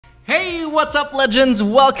Hey, what's up, legends?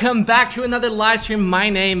 Welcome back to another live stream. My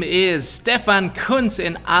name is Stefan Kunz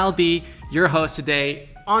and I'll be your host today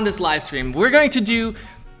on this live stream. We're going to do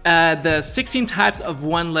the 16 types of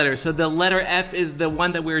one letter. So the letter F is the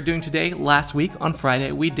one that we were doing today. Last week on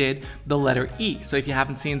Friday, we did the letter E. So if you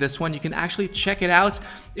haven't seen this one, you can actually check it out.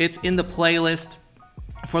 It's in the playlist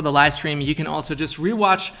for the live stream. You can also just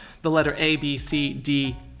rewatch the letter A, B, C,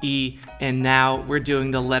 D, E, and now we're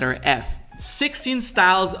doing the letter F. 16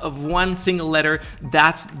 styles of one single letter.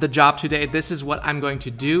 That's the job today. This is what I'm going to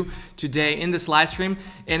do today in this live stream.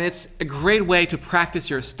 And it's a great way to practice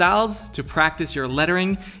your styles, to practice your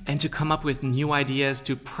lettering, and to come up with new ideas,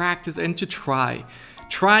 to practice and to try.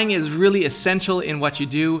 Trying is really essential in what you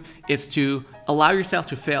do. It's to allow yourself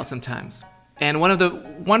to fail sometimes. And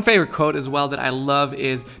one favorite quote as well that I love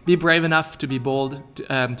is, be brave enough to be bold,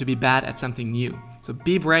 to be bad at something new. So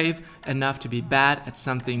be brave enough to be bad at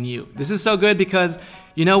something new. This is so good because,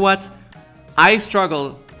 you know what? I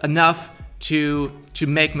struggle enough to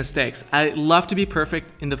make mistakes. I love to be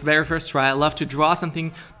perfect in the very first try. I love to draw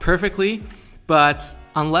something perfectly, but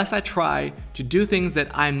unless I try to do things that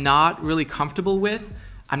I'm not really comfortable with,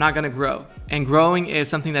 I'm not gonna grow. And growing is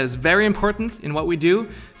something that is very important in what we do.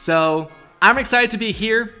 So I'm excited to be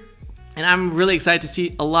here. And I'm really excited to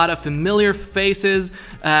see a lot of familiar faces.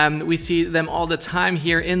 We see them all the time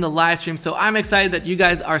here in the live stream. So I'm excited that you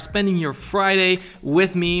guys are spending your Friday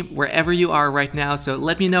with me wherever you are right now. So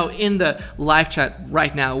let me know in the live chat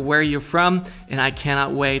right now where you're from, and I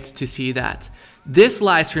cannot wait to see that. This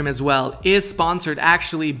live stream as well is sponsored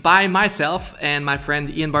actually by myself and my friend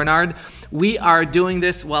Ian Barnard. We are doing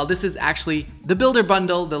this, well, this is actually the Builder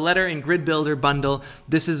Bundle, the Letter and Grid Builder Bundle.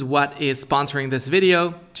 This is what is sponsoring this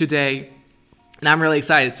video today. And I'm really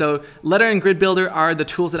excited. So Letter and Grid Builder are the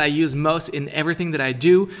tools that I use most in everything that I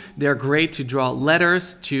do. They're great to draw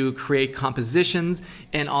letters, to create compositions,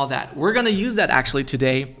 and all that. We're gonna use that actually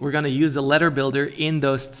today. We're gonna use the letter builder in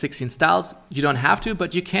those 16 styles. You don't have to,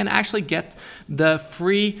 but you can actually get the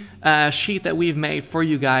free sheet that we've made for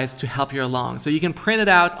you guys to help you along. So you can print it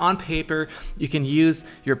out on paper. You can use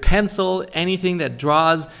your pencil, anything that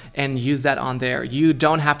draws, and use that on there. You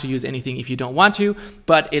don't have to use anything if you don't want to,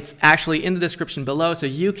 but it's actually in the description below, so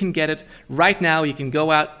you can get it right now. You can go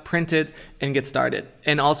out, print it, and get started.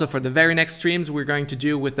 And also for the very next streams we're going to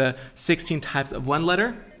do with the 16 types of one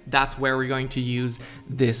letter, that's where we're going to use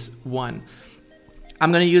this one.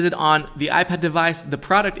 I'm going to use it on the iPad device. The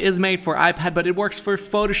product is made for iPad, but it works for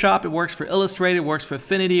Photoshop, it works for Illustrator, it works for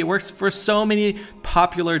Affinity, it works for so many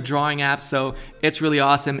popular drawing apps, so it's really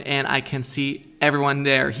awesome, and I can see everyone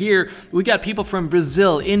there. Here, we got people from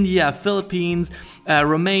Brazil, India, Philippines,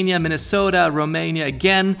 Romania, Minnesota, Romania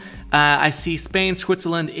again. I see Spain,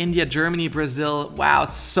 Switzerland, India, Germany, Brazil. Wow,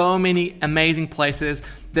 so many amazing places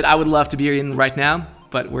that I would love to be in right now.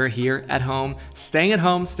 But we're here at home,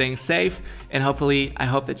 staying safe, and hopefully, I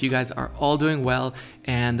hope that you guys are all doing well.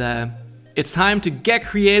 And it's time to get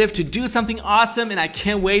creative, to do something awesome, and I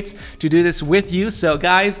can't wait to do this with you. So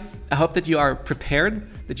guys, I hope that you are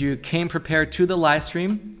prepared, that you came prepared to the live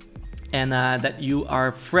stream, and that you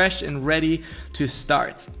are fresh and ready to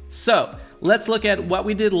start. So let's look at what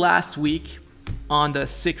we did last week on the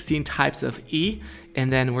 16 types of E,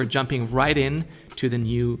 and then we're jumping right in to the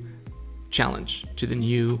new challenge, to the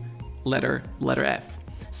new letter F.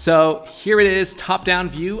 So here it is, top-down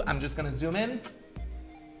view. I'm just gonna zoom in.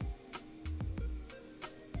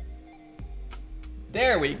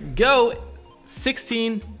 There we go.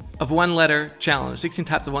 16 of one letter challenge, 16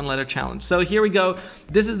 types of one letter challenge. So here we go.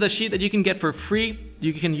 This is the sheet that you can get for free.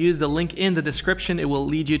 You can use the link in the description. It will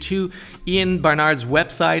lead you to Ian Barnard's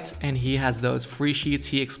website, and he has those free sheets.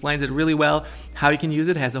 He explains it really well, how you can use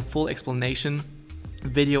it. It has a full explanation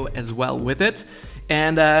video as well with it.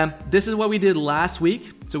 And this is what we did last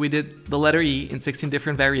week. So we did the letter E in 16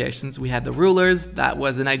 different variations. We had the rulers. That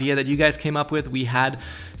was an idea that you guys came up with. We had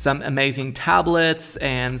some amazing tablets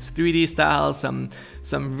and 3D styles,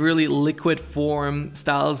 some really liquid form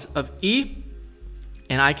styles of E.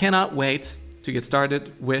 And I cannot wait to get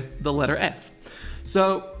started with the letter F.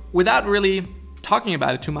 So without really talking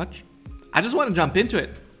about it too much, I just want to jump into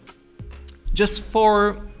it. Just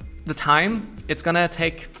for the time, it's gonna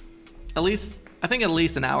take at least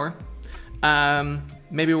an hour.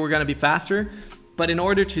 Maybe we're gonna be faster, but in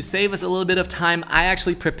order to save us a little bit of time, I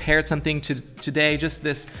actually prepared something today, just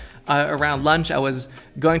this around lunch. I was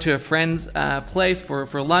going to a friend's place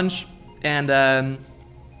for lunch, and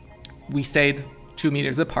we stayed 2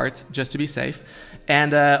 meters apart just to be safe.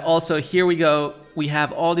 And also here we go. We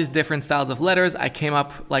have all these different styles of letters. I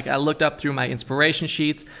looked up through my inspiration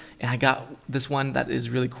sheets, and I got this one that is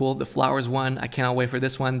really cool, the flowers one. I cannot wait for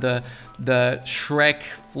this one, the Shrek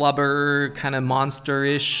flubber kind of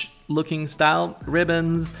monster-ish looking style,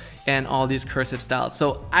 ribbons, and all these cursive styles.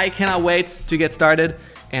 So I cannot wait to get started,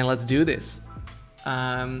 and let's do this.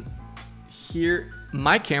 Here,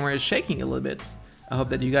 my camera is shaking a little bit. I hope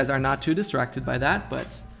that you guys are not too distracted by that,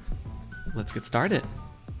 but let's get started.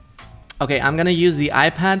 Okay, I'm gonna use the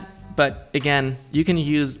iPad, but again, you can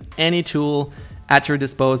use any tool at your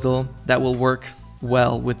disposal that will work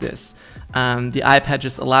well with this. The iPad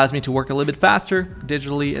just allows me to work a little bit faster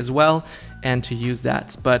digitally as well, and to use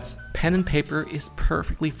that. But pen and paper is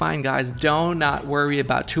perfectly fine, guys. Do not worry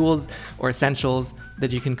about tools or essentials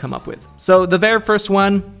that you can come up with. So the very first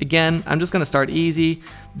one, again, I'm just gonna start easy.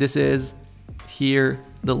 This is here,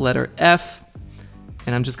 the letter F.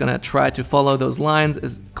 And I'm just gonna try to follow those lines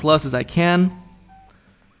as close as I can.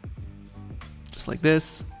 Just like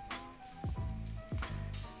this.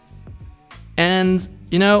 And,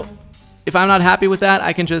 you know, if I'm not happy with that,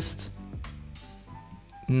 I can just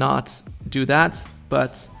not do that.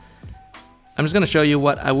 But I'm just gonna show you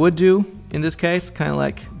what I would do in this case, kind of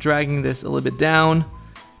like dragging this a little bit down,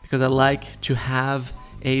 because I like to have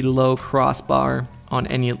a low crossbar on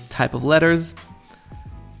any type of letters.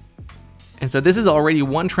 And so this is already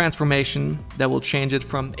one transformation that will change it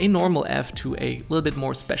from a normal F to a little bit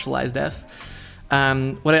more specialized F.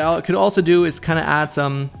 What I could also do is kind of add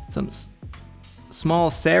some small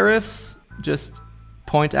serifs, just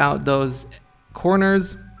point out those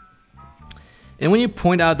corners. And when you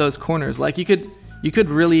point out those corners, like you could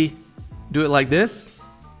really do it like this,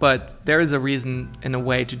 but there is a reason and a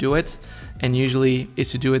way to do it. And usually is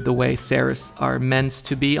to do it the way serifs are meant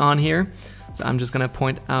to be on here. So I'm just gonna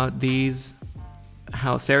point out these,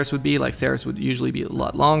 how serifs would be. Like serifs would usually be a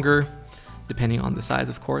lot longer, depending on the size,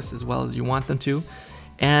 of course, as well as you want them to.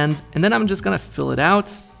 And then I'm just gonna fill it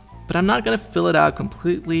out, but I'm not gonna fill it out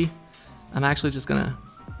completely. I'm actually just gonna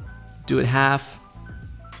do it half,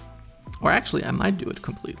 or actually I might do it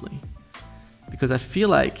completely, because I feel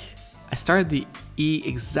like I started the E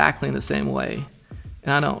exactly in the same way,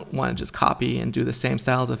 and I don't wanna just copy and do the same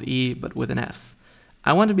styles of E, but with an F.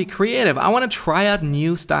 I want to be creative. I want to try out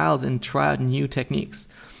new styles and try out new techniques.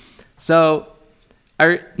 So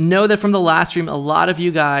I know that from the last stream, a lot of you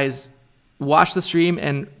guys watched the stream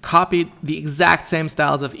and copied the exact same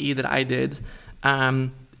styles of E that I did.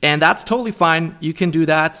 And that's totally fine. You can do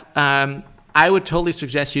that. I would totally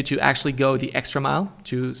suggest you to actually go the extra mile,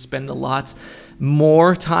 to spend a lot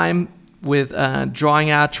more time with trying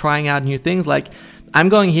out new things. Like I'm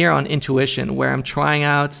going here on intuition, where I'm trying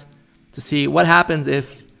out to see what happens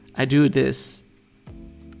if I do this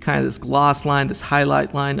kind of this gloss line, this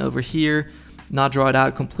highlight line over here, not draw it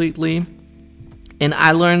out completely. And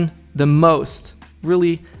I learn the most,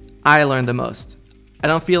 really, I learn the most. I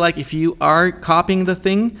don't feel like if you are copying the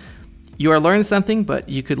thing, you are learning something, but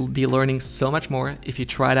you could be learning so much more if you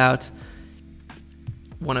tried out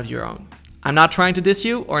one of your own. I'm not trying to diss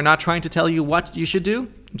you or not trying to tell you what you should do.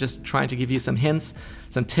 I'm just trying to give you some hints,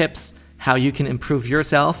 some tips, how you can improve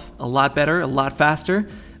yourself a lot better, a lot faster.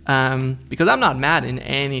 Because I'm not mad in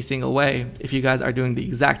any single way if you guys are doing the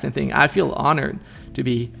exact same thing. I feel honored, to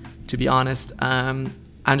be honest. I'm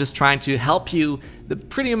just trying to help you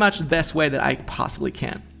pretty much the best way that I possibly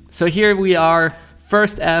can. So here we are,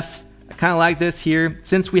 first F. I kind of like this here.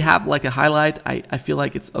 Since we have like a highlight, I feel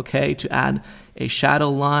like it's okay to add a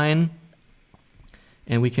shadow line.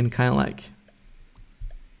 And we can kind of like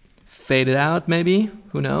fade it out maybe,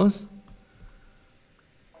 who knows?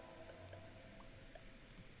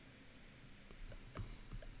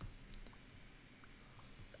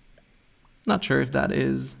 Not sure if that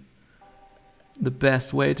is the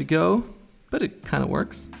best way to go, but it kind of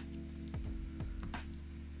works.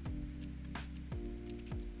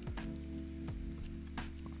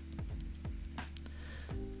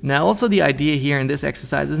 Now also the idea here in this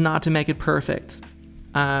exercise is not to make it perfect.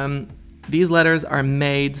 These letters are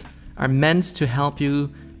meant to help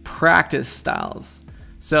you practice styles.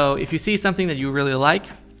 So if you see something that you really like,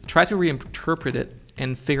 try to reinterpret it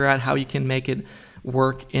and figure out how you can make it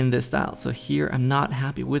work in this style. So here I'm not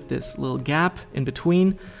happy with this little gap in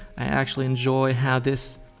between. I actually enjoy how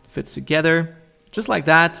this fits together. Just like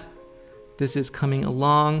that, this is coming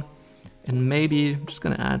along, and maybe I'm just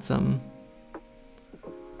gonna add some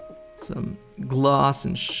gloss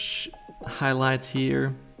and highlights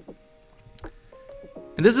here.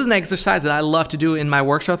 And this is an exercise that I love to do in my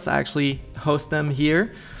workshops. I actually host them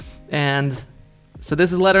here. And so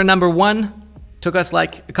this is letter number 1. Took us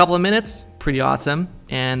like a couple of minutes, pretty awesome,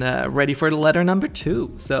 and ready for the letter number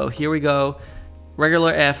 2. So here we go.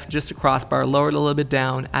 Regular F, just a crossbar, lower it a little bit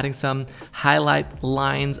down, adding some highlight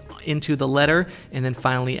lines into the letter, and then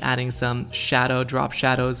finally adding some shadow, drop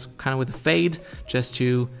shadows, kind of with a fade, just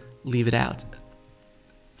to leave it out,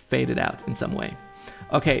 fade it out in some way.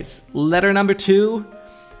 Okay, so letter number 2.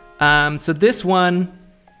 So this one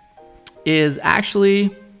is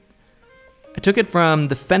actually, I took it from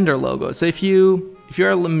the Fender logo. So if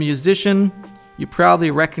you're a musician, you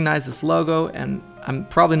probably recognize this logo, and I'm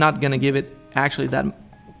probably not gonna give it actually that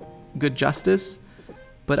good justice,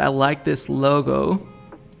 but I like this logo,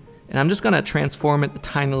 and I'm just gonna transform it a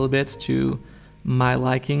tiny little bit to my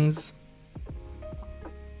likings.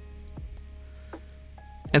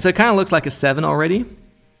 And so it kind of looks like a 7 already,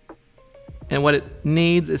 and what it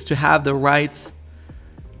needs is to have the right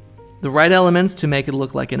elements to make it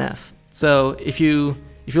look like an F. So if you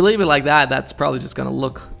leave it like that, that's probably just gonna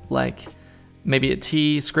look like maybe a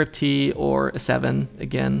T, script T, or a 7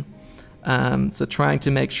 again. So trying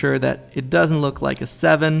to make sure that it doesn't look like a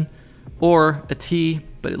 7 or a T,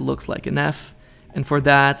 but it looks like an F. And for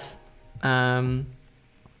that, adding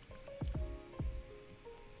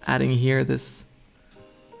here this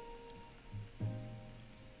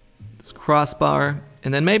crossbar,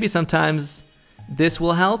 and then maybe sometimes this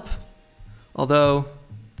will help, although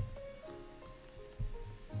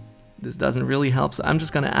this doesn't really help. So I'm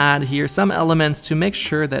just gonna add here some elements to make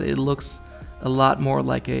sure that it looks a lot more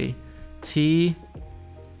like a T,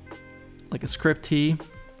 like a script T.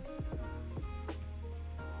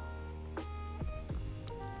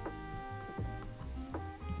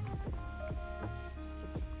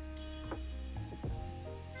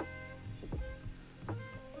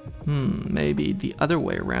 Maybe the other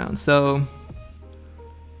way around. So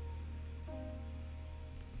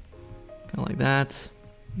kind of like that.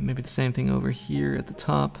 Maybe the same thing over here at the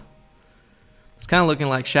top. It's kind of looking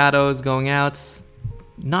like shadows going out.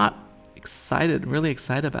 Not excited, really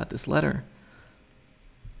excited about this letter.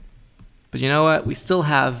 But you know what? We still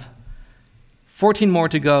have 14 more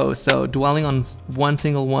to go, so dwelling on one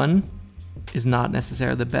single one is not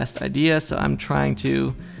necessarily the best idea. So I'm trying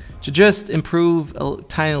to just improve a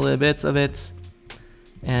tiny little bits of it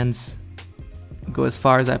and go as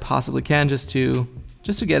far as I possibly can just to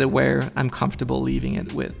get it where I'm comfortable leaving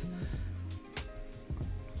it with.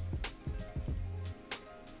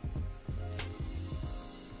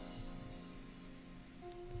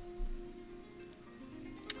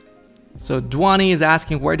 So Dwani is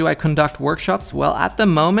asking, where do I conduct workshops? Well, at the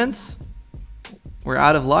moment, we're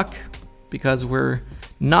out of luck because we're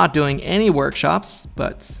not doing any workshops,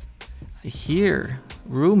 but I hear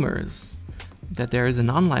rumors that there is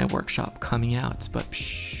an online workshop coming out, but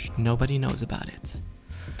nobody knows about it.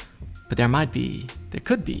 But there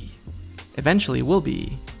could be, eventually will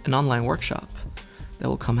be an online workshop that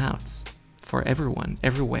will come out for everyone,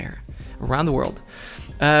 everywhere, around the world.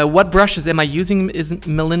 What brushes am I using is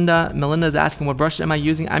Melinda. Melinda is asking, what brush am I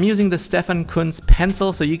using? I'm using the Stefan Kunz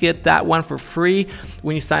pencil, so you get that one for free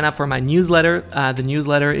when you sign up for my newsletter. The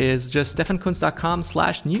newsletter is just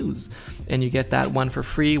stefankunz.com/news, and you get that one for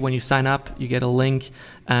free when you sign up. You get a link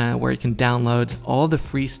where you can download all the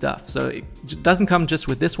free stuff. So it doesn't come just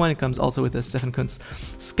with this one, it comes also with the Stefan Kunz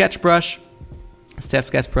sketch brush. Steph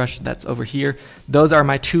sketch brush that's over here. Those are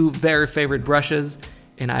my two very favorite brushes,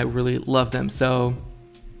 and I really love them. So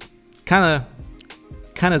kind of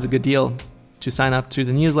is a good deal to sign up to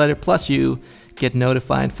the newsletter, plus you get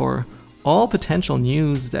notified for all potential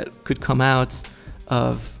news that could come out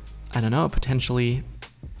of, I don't know, potentially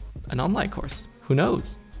an online course. Who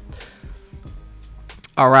knows?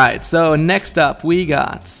 All right, so next up we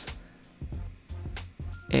got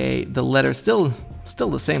the letter, still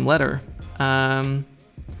the same letter,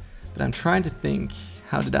 but I'm trying to think,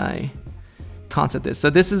 how did I concept this? So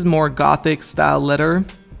this is more Gothic style letter.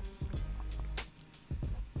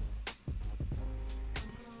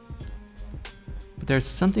 But there's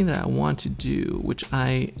something that I want to do, which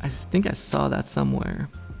I think I saw that somewhere.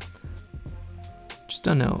 Just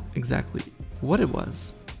don't know exactly what it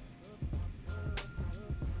was.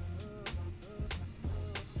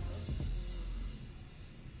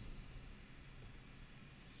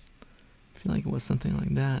 I feel like it was something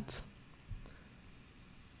like that.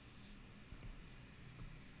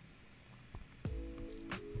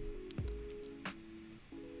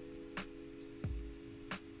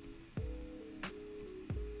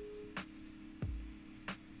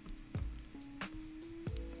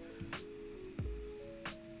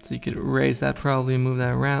 So you could erase that, probably move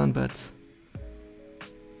that around, but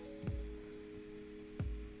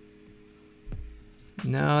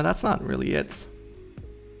no, that's not really it.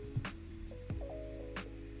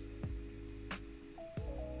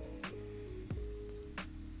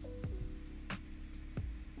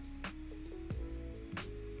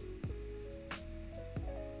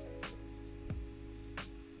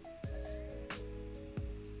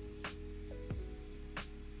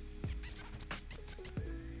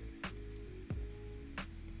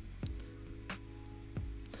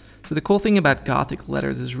 So the cool thing about Gothic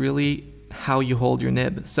letters is really how you hold your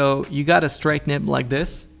nib. So you got a straight nib like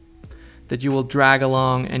this that you will drag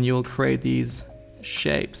along and you will create these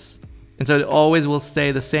shapes. And so it always will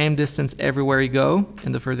stay the same distance everywhere you go,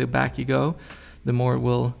 and the further back you go, the more it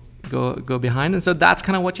will go behind. And so that's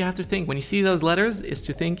kind of what you have to think when you see those letters, is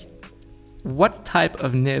to think what type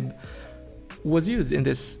of nib was used in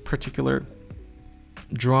this particular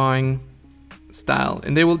drawing style.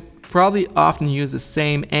 And they will probably often use the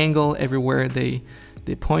same angle everywhere they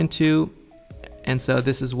point to. And so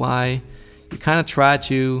this is why you kind of try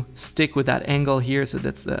to stick with that angle here. So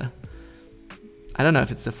that's the, I don't know if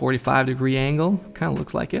it's a 45-degree angle, kind of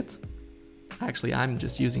looks like it. Actually, I'm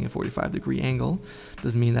just using a 45-degree angle.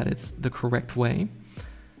 Doesn't mean that it's the correct way.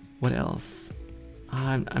 What else?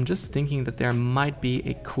 I'm just thinking that there might be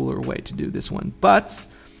a cooler way to do this one. But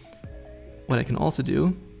what I can also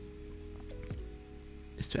do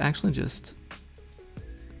is to actually just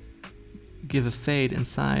give a fade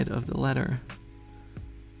inside of the letter.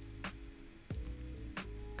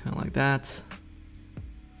 Kind of like that.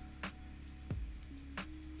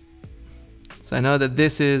 So I know that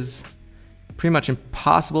this is pretty much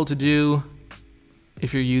impossible to do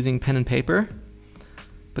if you're using pen and paper,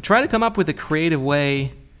 but try to come up with a creative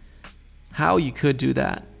way how you could do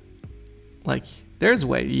that. Like, there's a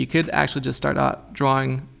way. You could actually just start out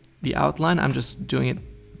drawing the outline. I'm just doing it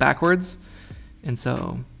backwards. And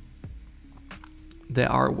so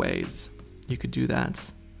there are ways you could do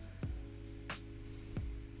that.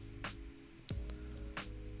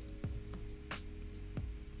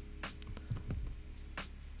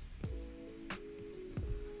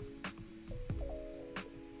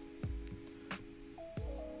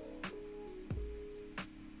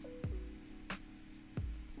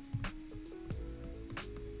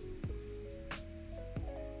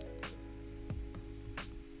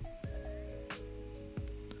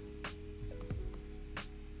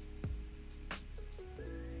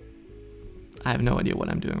 I have no idea what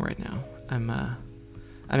I'm doing right now.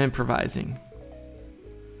 I'm improvising.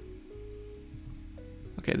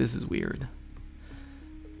 Okay, this is weird.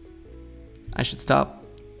 I should stop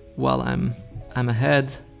while I'm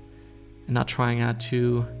ahead and not trying out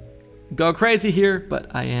to go crazy here,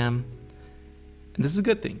 but I am. And this is a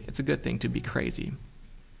good thing. It's a good thing to be crazy.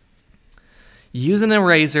 Use an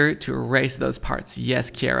eraser to erase those parts.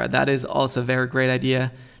 Yes, Kiara, that is also a very great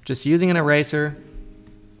idea. Just using an eraser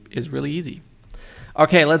is really easy.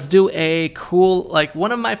 Okay, let's do a cool, like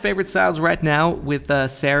one of my favorite styles right now with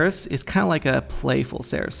serifs is kind of like a playful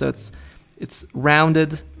serif. So it's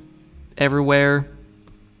rounded everywhere.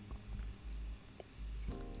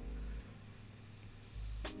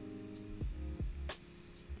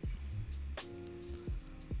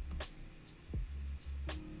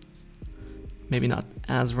 Maybe not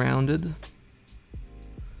as rounded.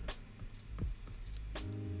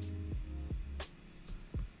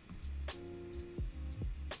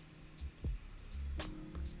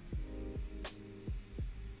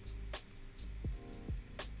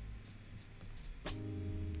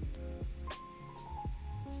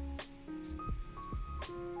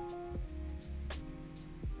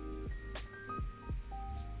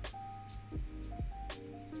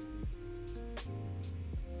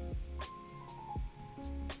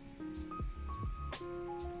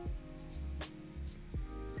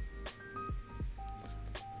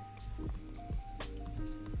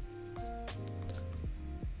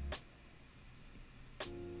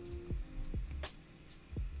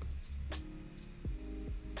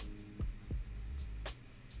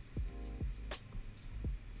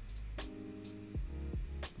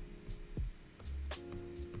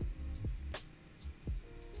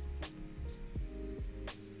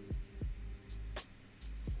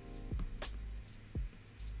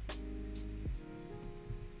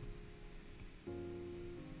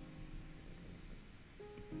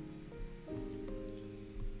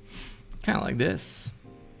 Kind of like this.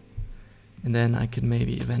 And then I could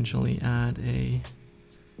maybe eventually add a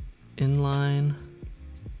inline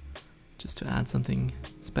just to add something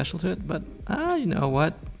special to it, but you know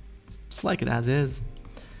what? Just like it as is.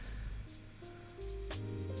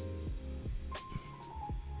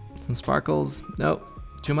 Some sparkles. Nope,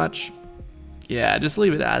 too much. Yeah, just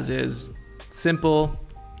leave it as is. Simple.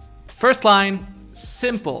 First line,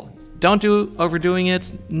 simple. Don't do overdoing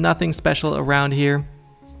it. Nothing special around here.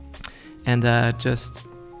 And just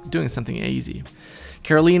doing something easy.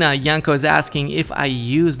 Carolina Yanko is asking if I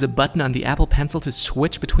use the button on the Apple Pencil to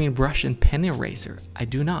switch between brush and pen eraser. I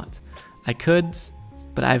do not. I could,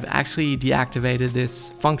 but I've actually deactivated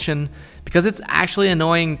this function because it's actually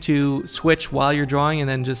annoying to switch while you're drawing and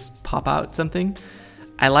then just pop out something.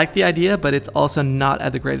 I like the idea, but it's also not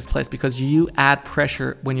at the greatest place because you add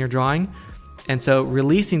pressure when you're drawing. And so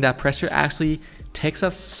releasing that pressure actually takes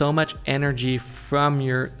off so much energy from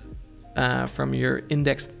your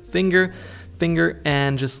index finger,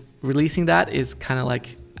 and just releasing that is kind of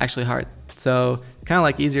like actually hard. So kind of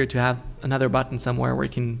like easier to have another button somewhere where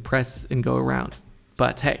you can press and go around.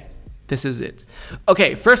 But hey, this is it.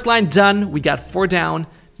 Okay, first line done. We got 4 down.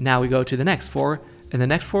 Now we go to the next 4. And the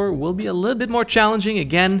next 4 will be a little bit more challenging.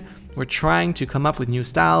 Again, we're trying to come up with new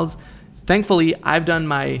styles. Thankfully, I've done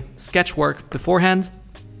my sketch work beforehand,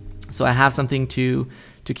 so I have something to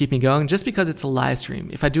keep me going just because it's a live stream.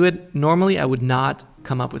 If I do it normally, I would not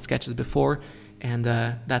come up with sketches before, and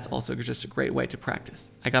that's also just a great way to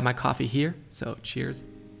practice. I got my coffee here, so cheers.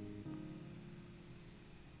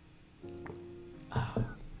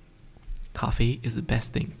 Coffee is the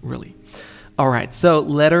best thing, really. All right, so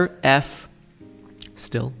letter F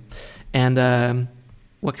still. And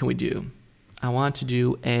what can we do? I want to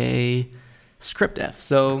do a script F.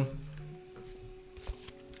 So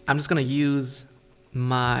I'm just gonna use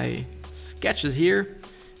my sketches here,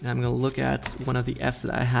 and I'm gonna look at one of the Fs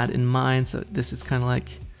that I had in mind. So this is kind of like,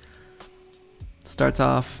 starts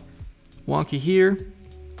off wonky here.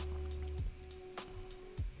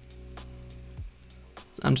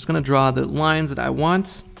 So I'm just gonna draw the lines that I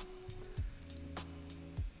want.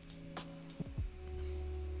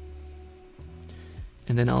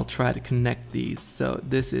 And then I'll try to connect these. So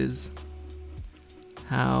this is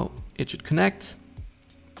how it should connect.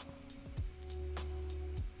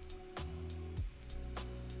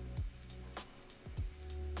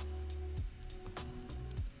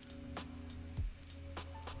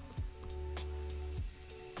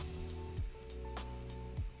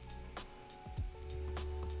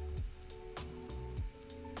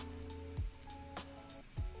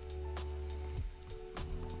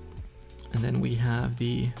 And then we have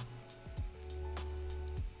the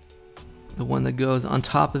one that goes on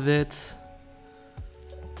top of it.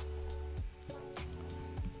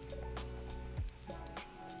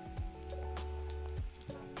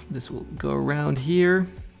 This will go around here.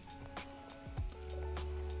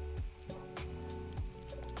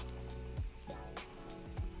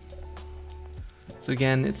 So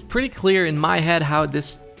again, it's pretty clear in my head how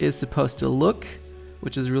this is supposed to look,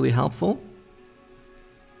 which is really helpful.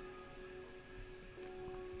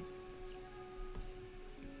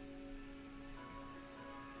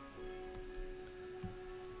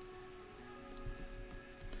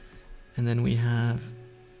 And then we have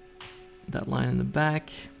that line in the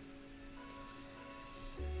back.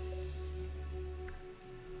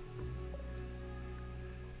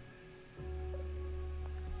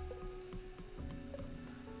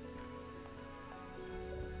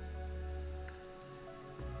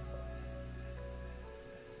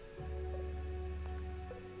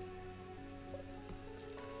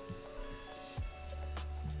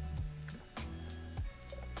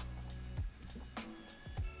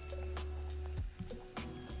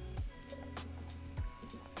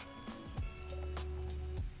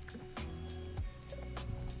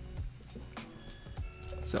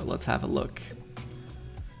 So let's have a look.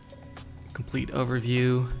 Complete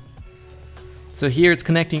overview. So here it's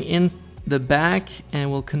connecting in the back and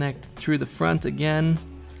will connect through the front again.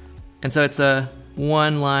 And so it's a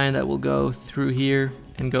one line that will go through here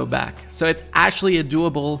and go back. So it's actually a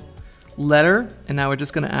doable letter. And now we're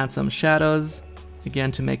just gonna add some shadows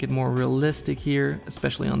again to make it more realistic here,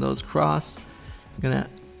 especially on those cross. I'm gonna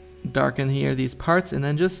darken here these parts and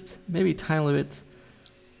then just maybe tiny little bit,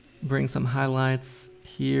 bring some highlights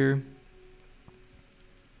here,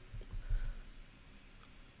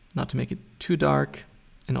 not to make it too dark,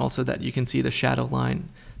 and also that you can see the shadow line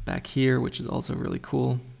back here, which is also really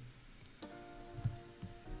cool.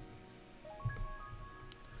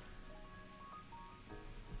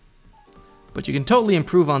 But you can totally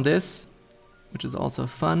improve on this, which is also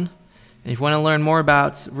fun. And if you want to learn more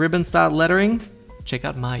about ribbon style lettering, check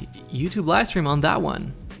out my YouTube live stream on that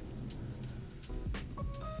one.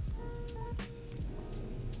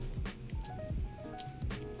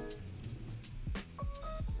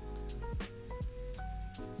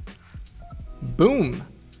 Boom!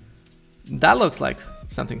 That looks like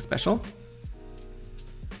something special.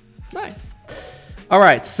 Nice. All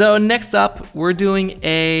right, so next up, we're doing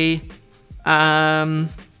a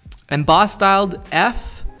embossed styled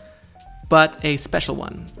F, but a special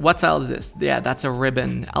one. What style is this? Yeah, that's a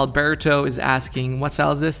ribbon. Alberto is asking, what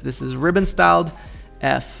style is this? This is ribbon styled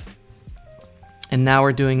F. And now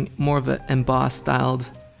we're doing more of an embossed styled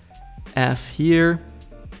F here.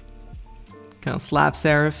 Kind of slab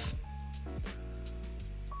serif.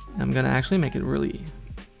 I'm gonna actually make it really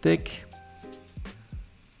thick.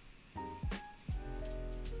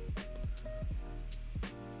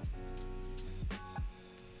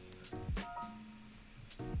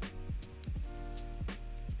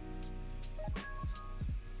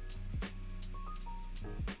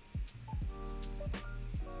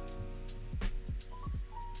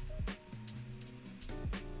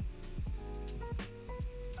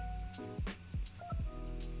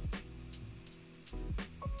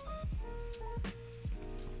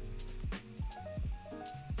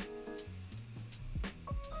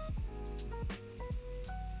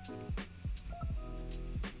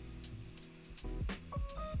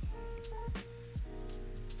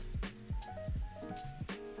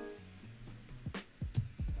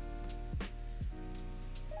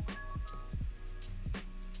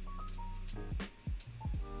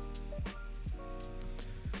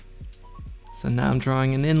 So now I'm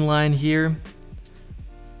drawing an inline here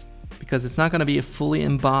because it's not going to be a fully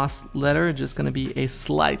embossed letter, it's just going to be a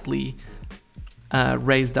slightly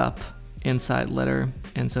raised up inside letter.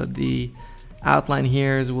 And so the outline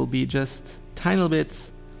here will be just tiny little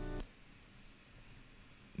bits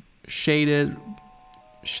shaded.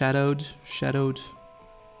 I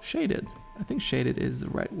think shaded is the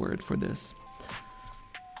right word for this.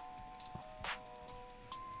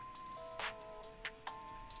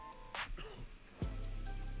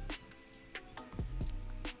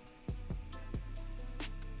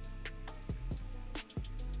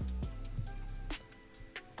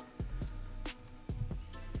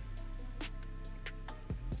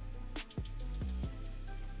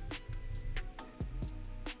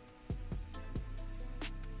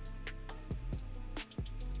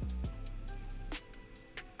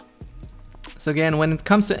 So again, when it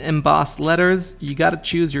comes to embossed letters, you got to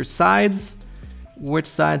choose your sides. Which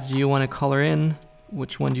sides do you want to color in?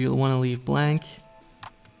 Which one do you want to leave blank?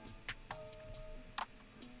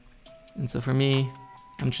 And so for me,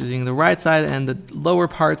 I'm choosing the right side and the lower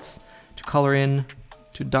parts to color in,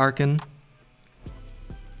 to darken.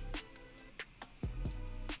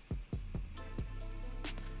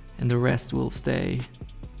 And the rest will stay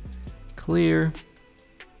clear.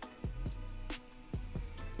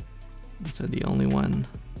 So the only one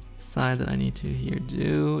side that I need to here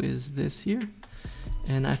do is this here.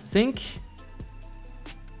 And I think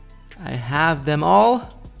I have them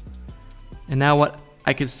all. And now what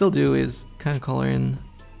I could still do is kind of color in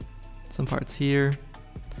some parts here.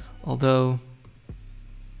 Although,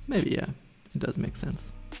 maybe, yeah, it does make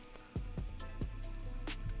sense.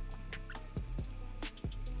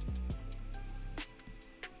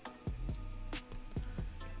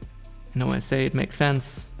 And when I say it makes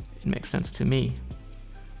sense to me.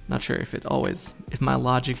 Not sure if my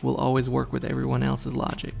logic will always work with everyone else's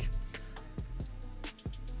logic.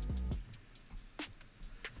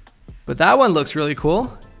 But that one looks really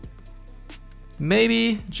cool.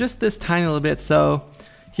 Maybe just this tiny little bit. So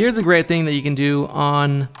here's a great thing that you can do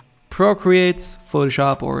on Procreate,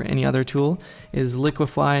 Photoshop, or any other tool is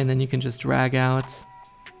liquefy, and then you can just drag out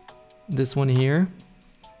this one here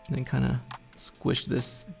and then kind of squish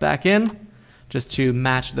this back in, just to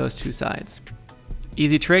match those two sides.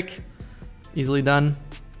 Easy trick, easily done,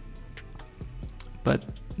 but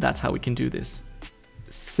that's how we can do this.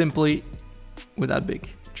 Simply, without big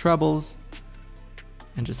troubles,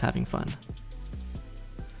 and just having fun.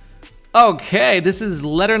 Okay, this is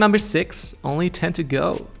letter number 6, only 10 to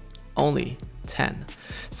go. Only 10.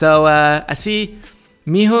 So I see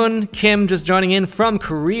Mihun Kim just joining in from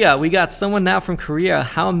Korea. We got someone now from Korea.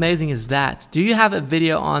 How amazing is that? Do you have a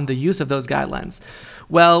video on the use of those guidelines?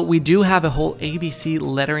 Well, we do have a whole ABC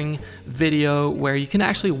lettering video where you can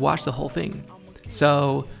actually watch the whole thing.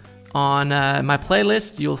 So on my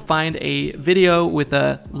playlist, you'll find a video with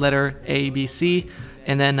the letter ABC,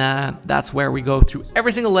 and then that's where we go through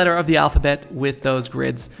every single letter of the alphabet with those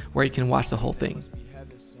grids where you can watch the whole thing.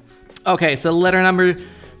 Okay, so letter number,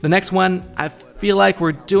 the next one, I feel like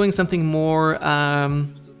we're doing something more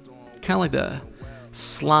kind of like the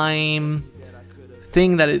slime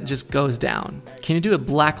thing that it just goes down. Can you do a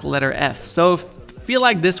black letter F? So feel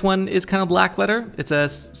like this one is kind of black letter. It's a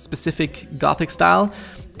specific Gothic style,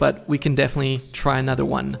 but we can definitely try another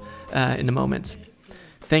one in a moment.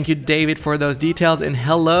 Thank you, David, for those details, and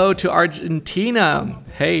hello to Argentina.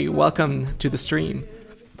 Hey, welcome to the stream.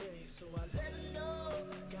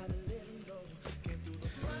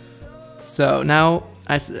 So now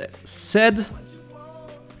I said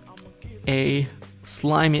a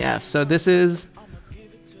slimy F. So this is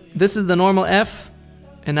the normal F,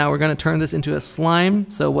 and now we're going to turn this into a slime.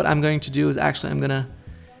 So what I'm going to do is actually I'm going to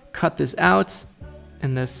cut this out,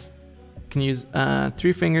 and this can use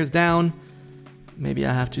 3 fingers down. Maybe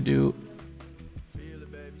I have to do.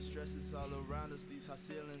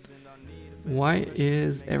 Why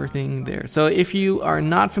is everything there? So if you are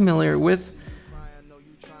not familiar with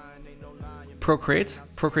Procreate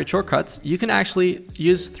shortcuts, you can actually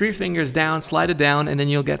use 3 fingers down, slide it down, and then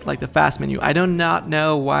you'll get like the fast menu. I do not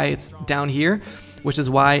know why it's down here, which is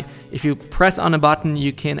why if you press on a button,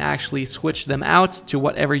 you can actually switch them out to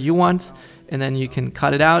whatever you want, and then you can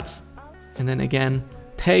cut it out, and then again,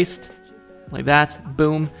 paste, like that,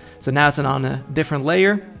 boom. So now it's on a different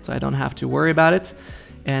layer, so I don't have to worry about it.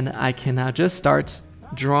 And I can now just start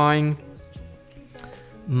drawing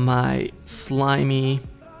my slimy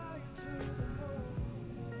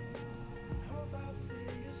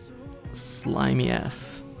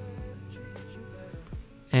F.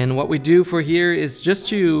 And what we do for here is just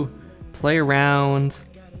to play around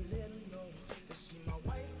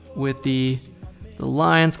with the the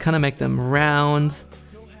lines, kind of make them round,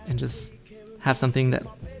 and just have something that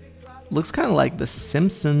looks kind of like The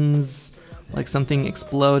Simpsons, like something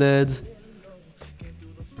exploded.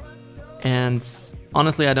 And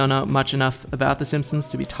honestly, I don't know much enough about The Simpsons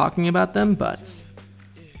to be talking about them, but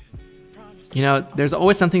you know, there's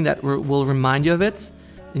always something that will remind you of it,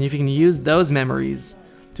 and if you can use those memories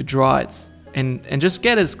to draw it and just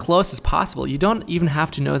get as close as possible, you don't even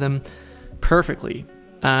have to know them perfectly.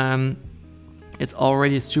 It's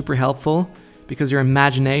already super helpful because your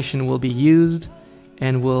imagination will be used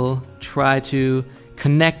and will try to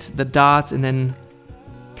connect the dots and then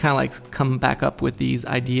kind of like come back up with these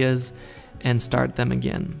ideas and start them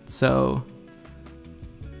again. So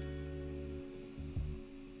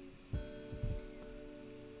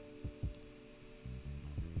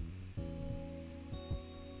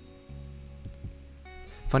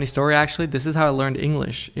funny story, actually, this is how I learned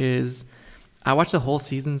English. Is I watched the whole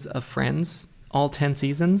seasons of Friends, all 10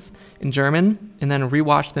 seasons, in German, and then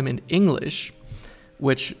rewatched them in English,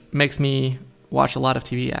 which makes me watch a lot of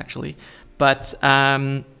TV, actually. But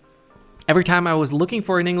every time I was looking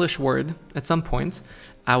for an English word at some point,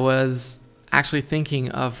 I was actually thinking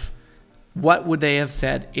of what would they have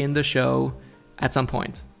said in the show at some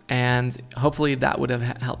point, and hopefully that would have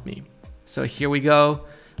helped me. So here we go.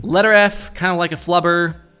 Letter F, kind of like a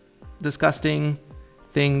flubber, disgusting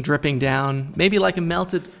thing dripping down, maybe like a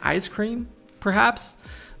melted ice cream, perhaps.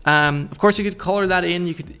 Of course, you could color that in.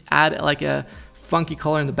 You could add like a funky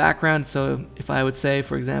color in the background. So if I would say,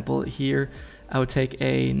 for example, here, I would take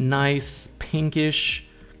a nice pinkish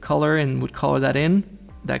color and would color that in.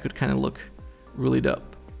 That could kind of look really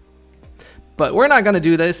dope. But we're not gonna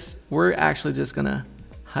do this. We're actually just gonna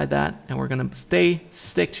hide that, and we're gonna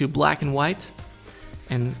stick to black and white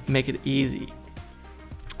and make it easy.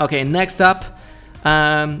 Okay, next up,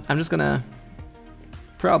 I'm just gonna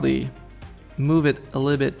probably move it a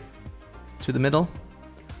little bit to the middle.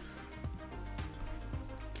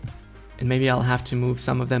 And maybe I'll have to move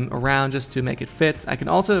some of them around just to make it fit. I could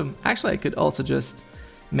also just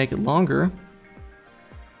make it longer.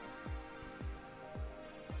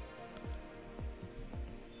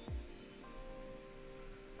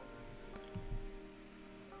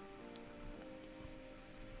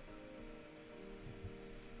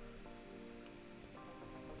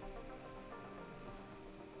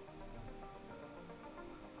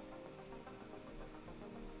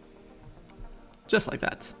 Just like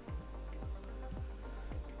that.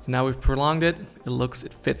 So now we've prolonged it.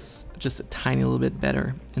 It fits just a tiny little bit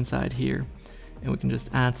better inside here. And we can just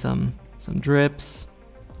add some drips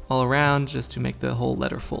all around just to make the whole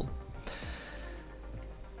letter full.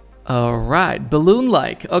 All right,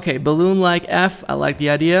 balloon-like. Okay, balloon-like F, I like the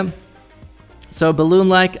idea. So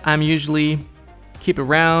balloon-like, I'm usually keep it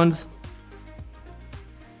round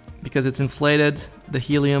because it's inflated. The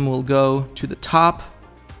helium will go to the top.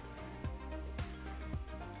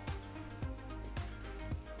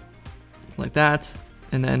 Like that,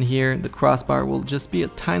 and then here the crossbar will just be a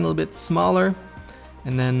tiny little bit smaller,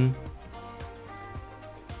 and then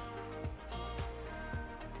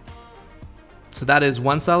so that is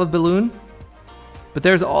one style of balloon. But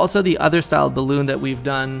there's also the other style of balloon that we've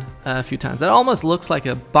done a few times that almost looks like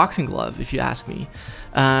a boxing glove, if you ask me.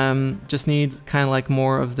 Just needs kind of like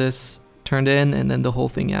more of this turned in, and then the whole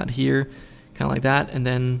thing out here, kind of like that, and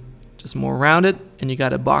then just more around it, and you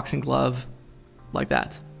got a boxing glove like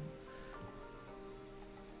that.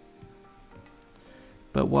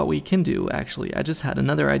 But what we can do, actually, I just had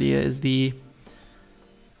another idea, is you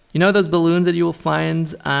know those balloons that you will find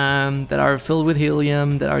that are filled with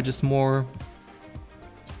helium, that are just more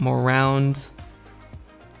round?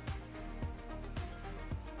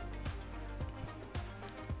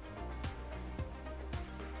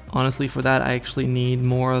 Honestly, for that, I actually need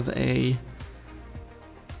more of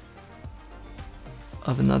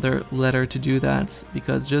another letter to do that,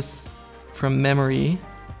 because just from memory,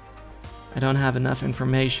 I don't have enough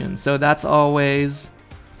information. So that's always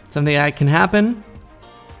something that can happen.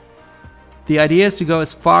 The idea is to go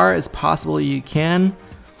as far as possible you can,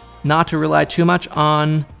 not to rely too much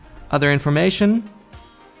on other information.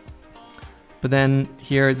 But then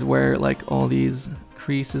here is where like all these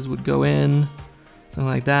creases would go in, something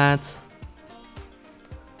like that.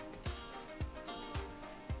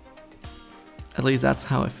 At least that's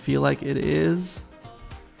how I feel like it is.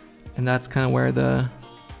 And that's kind of where the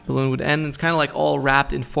balloon would end. It's kind of like all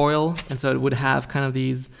wrapped in foil, and so it would have kind of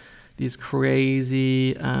these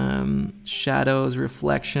crazy shadows,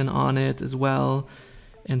 reflection on it as well.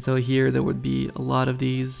 And so here there would be a lot of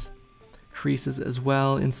these creases as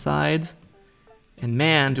well inside. And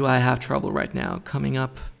man, do I have trouble right now coming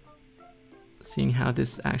up, seeing how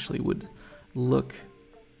this actually would look.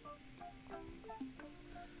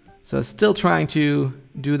 So still trying to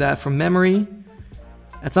do that from memory.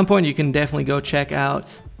 At some point you can definitely go check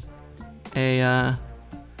out how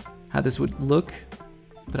this would look,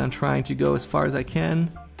 but I'm trying to go as far as I can.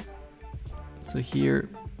 So here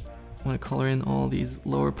I want to color in all these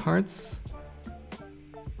lower parts.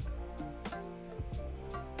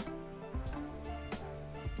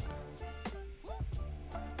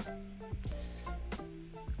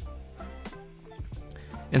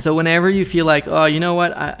 And so whenever you feel like, oh, you know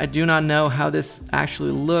what, I do not know how this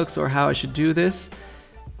actually looks or how I should do this,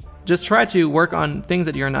 just try to work on things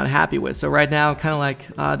that you're not happy with. So right now, kind of like,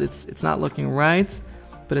 it's not looking right.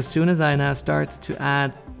 But as soon as I now start to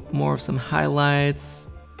add more of some highlights,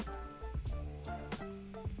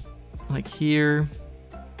 like here,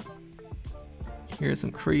 here's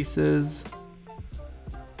some creases.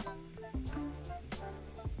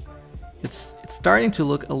 It's starting to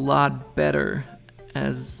look a lot better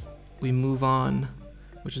as we move on,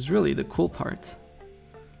 which is really the cool part.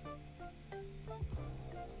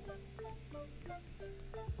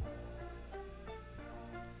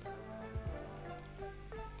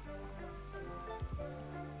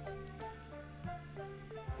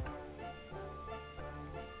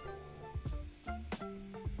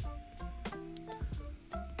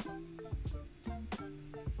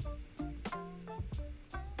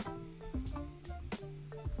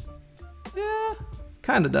 Yeah,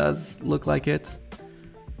 kind of does look like it.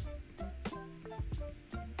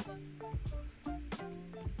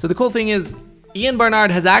 So the cool thing is, Ian Barnard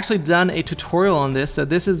has actually done a tutorial on this. So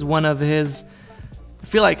this is one of his, I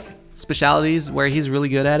feel like, specialities where he's really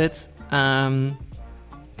good at it.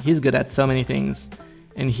 He's good at so many things.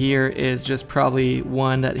 And here is just probably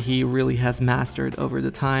one that he really has mastered over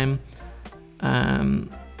the time.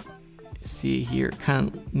 See here,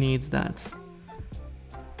 kind of needs that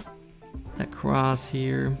cross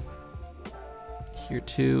here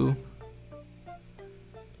too,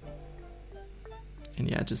 and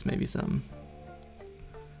yeah, just maybe some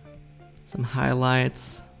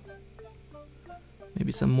highlights,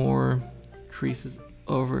 maybe some more creases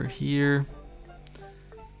over here,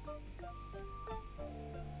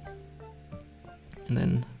 and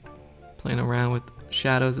then playing around with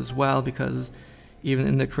shadows as well, because even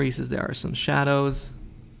in the creases there are some shadows.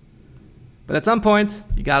 But at some point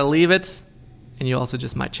you gotta leave it, and you also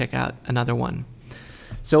just might check out another one.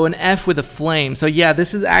 So an F with a flame. So yeah,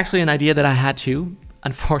 this is actually an idea that I had too.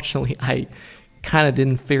 Unfortunately, I kind of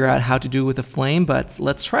didn't figure out how to do with a flame, but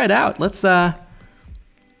let's try it out. Let's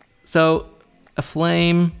so a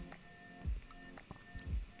flame,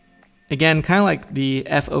 again, kind of like the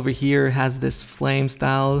F over here has this flame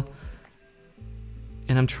style,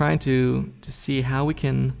 and I'm trying to see how we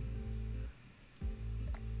can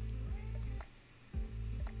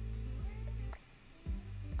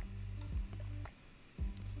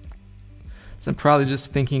So I'm probably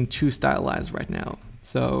just thinking too stylized right now.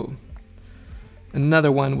 So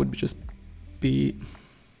another one would just be,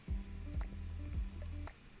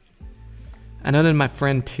 I know that my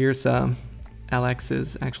friend Tirsa, Alex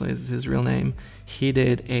is his real name, he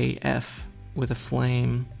did a F with a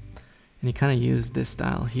flame, and he kind of used this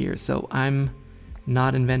style here. So I'm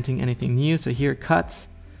not inventing anything new. So here, cut,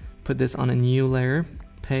 put this on a new layer,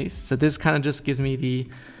 paste. So this kind of just gives me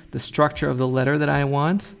the structure of the letter that I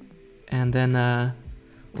want. And then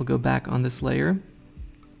we'll go back on this layer.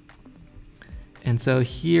 And so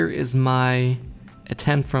here is my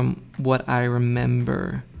attempt from what I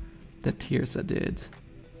remember that Tirsa did.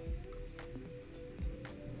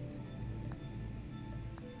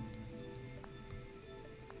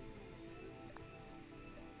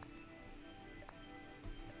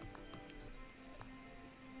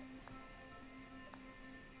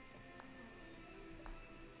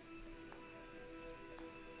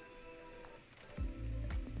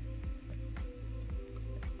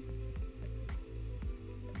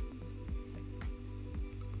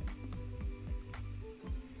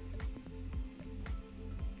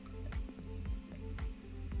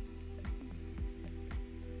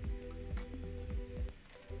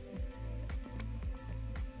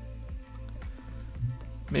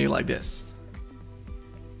 Maybe like this.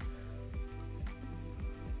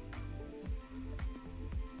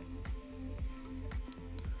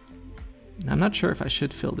 I'm not sure if I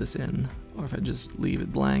should fill this in or if I just leave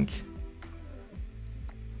it blank.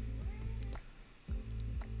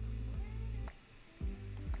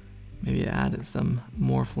 Maybe add some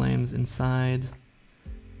more flames inside,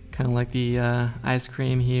 kind of like the ice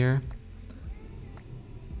cream here.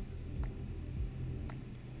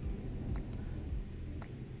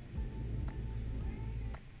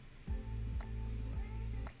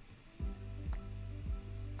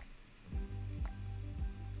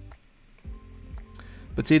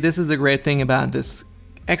 But see, this is the great thing about this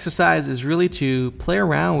exercise, is really to play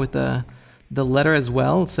around with the letter as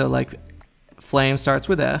well. So like flame starts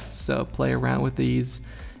with F, so play around with these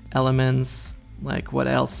elements. Like what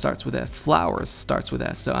else starts with F? Flowers starts with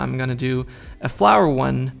F. So I'm gonna do a flower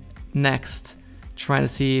one next, trying to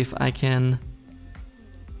see if I can,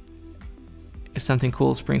 if something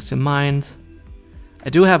cool springs to mind. I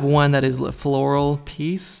do have one that is a floral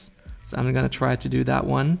piece, so I'm gonna try to do that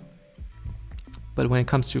one. But when it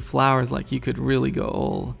comes to flowers, like you could really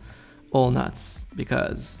go all nuts,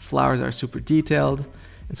 because flowers are super detailed.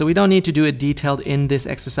 And so we don't need to do it detailed in this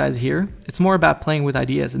exercise here. It's more about playing with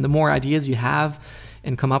ideas, and the more ideas you have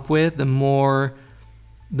and come up with, the more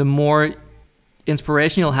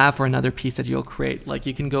inspiration you'll have for another piece that you'll create. Like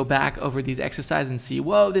you can go back over these exercises and see,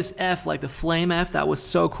 whoa, this F, like the flame F, that was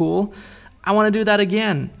so cool. I want to do that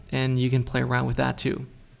again. And you can play around with that too.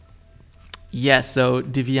 Yes, so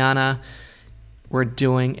Diviana, we're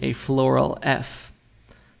doing a floral F.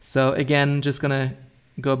 So again, just gonna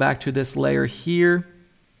go back to this layer here.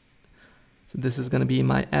 So this is gonna be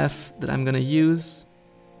my F that I'm gonna use.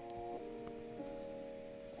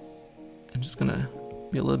 I'm just gonna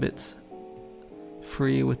be a little bit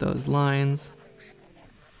free with those lines.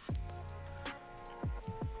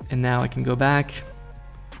 And now I can go back.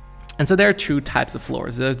 And so there are two types of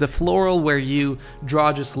flowers. There's the floral where you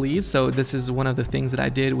draw just leaves. So this is one of the things that I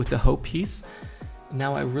did with the hope piece.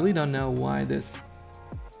 Now I really don't know why this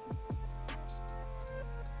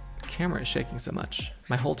camera is shaking so much.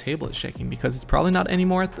 My whole table is shaking because it's probably not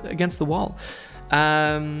anymore against the wall.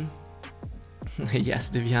 Yes,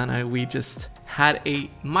 Diviana, we just had a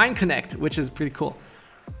mind connect, which is pretty cool.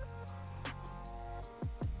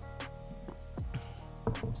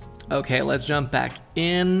 Okay, let's jump back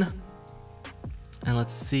in and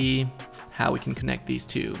let's see how we can connect these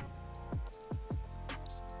two.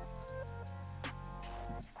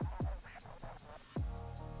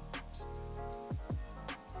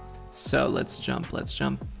 So let's jump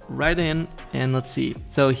right in and let's see.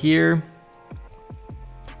 So here,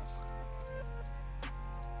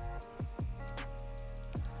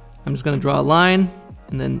 I'm just gonna draw a line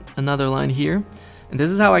and then another line here. And this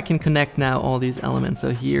is how I can connect now all these elements.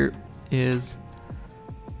 So here is,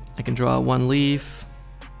 I can draw one leaf.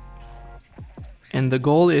 And the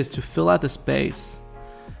goal is to fill out the space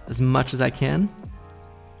as much as I can.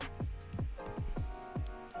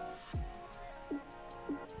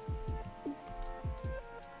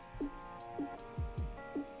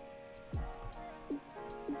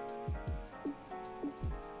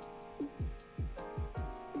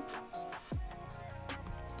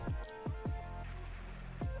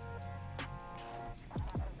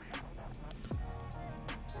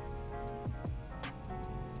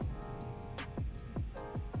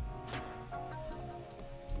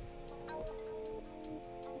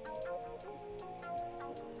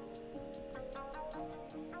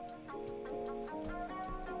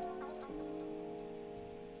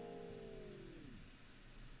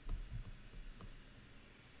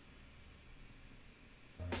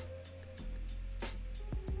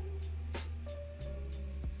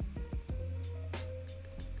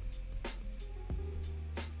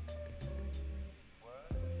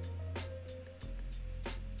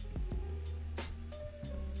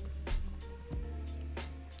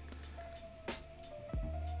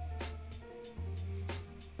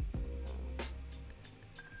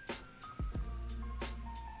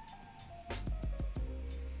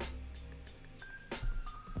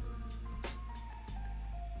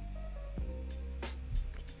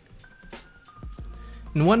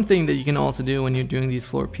 And one thing that you can also do when you're doing these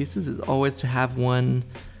floor pieces is always to have one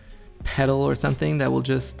petal or something that will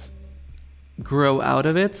just grow out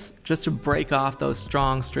of it, just to break off those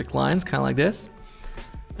strong, strict lines, kind of like this.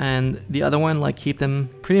 And the other one, like, keep them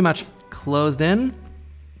pretty much closed in,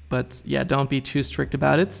 but yeah, don't be too strict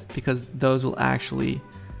about it, because those will actually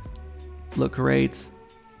look great.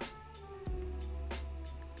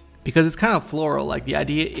 Because it's kind of floral, like the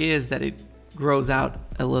idea is that it grows out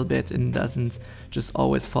a little bit and doesn't just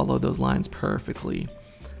always follow those lines perfectly.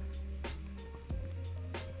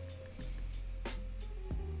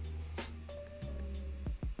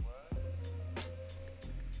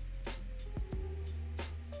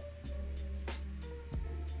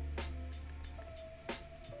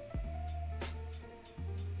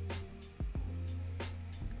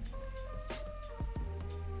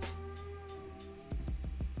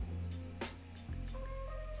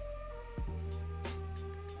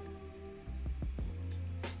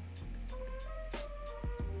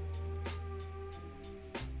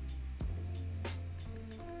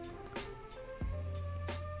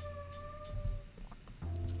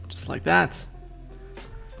 Just like that.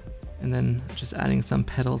 And then just adding some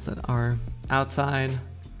petals that are outside,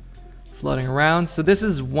 floating around. So this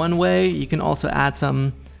is one way. You can also add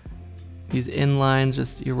these inlines,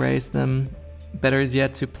 just erase them. Better is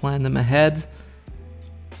yet to plan them ahead.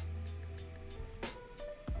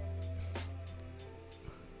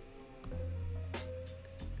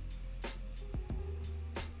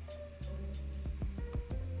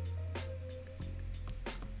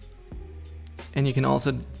 And you can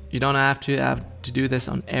also, you don't have to do this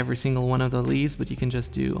on every single one of the leaves, but you can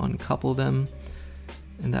just do on a couple of them,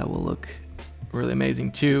 and that will look really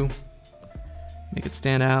amazing too. Make it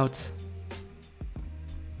stand out.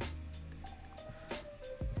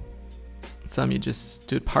 Some you just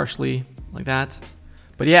do it partially like that.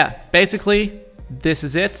 But yeah, basically this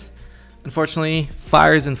is it. Unfortunately,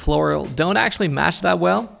 fires and floral don't actually match that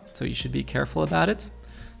well, so you should be careful about it.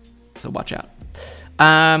 So watch out.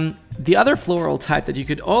 The other floral type that you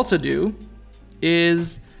could also do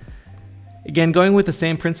is, again, going with the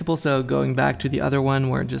same principle. So going back to the other one,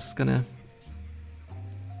 we're just gonna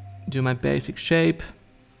do my basic shape.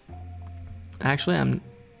 Actually, I'm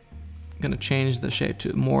gonna change the shape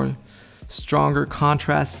to a more stronger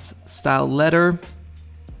contrast style letter.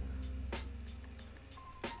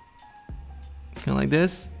 Kind of like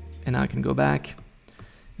this. And now I can go back.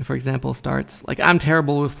 And for example, start, like, I'm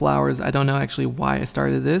terrible with flowers. I don't know actually why I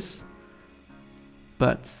started this.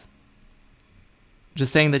 But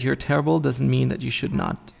just saying that you're terrible doesn't mean that you should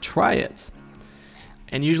not try it.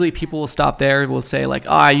 And usually people will stop there, will say like,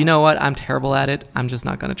 ah, you know what, I'm terrible at it, I'm just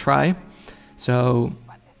not gonna try. So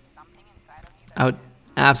I would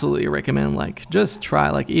absolutely recommend, like, just try.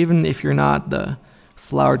 Like, even if you're not the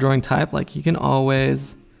flower drawing type, like, you can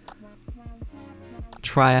always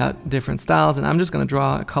try out different styles. And I'm just gonna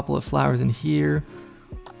draw a couple of flowers in here,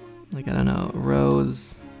 like, I don't know, a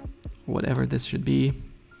rose, whatever this should be.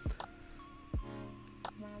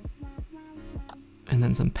 And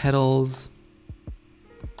then some petals.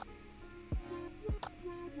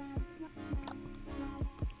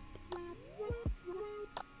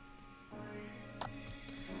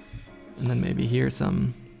 And then maybe here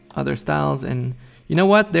some other styles. And you know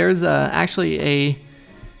what? There's actually a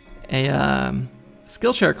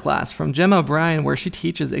Skillshare class from Gemma O'Brien where she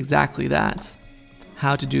teaches exactly that.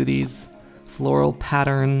 How to do these floral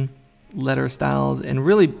pattern letter styles and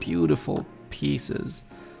really beautiful pieces.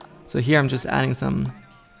 So here I'm just adding some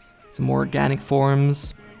more organic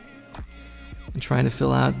forms and trying to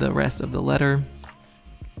fill out the rest of the letter.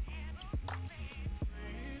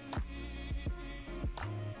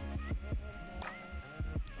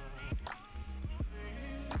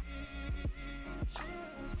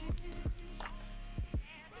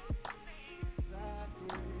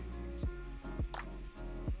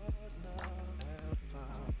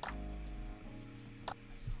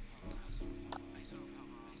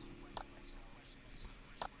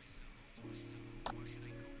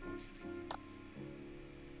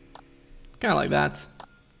 Kind of like that.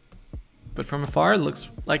 But from afar, it looks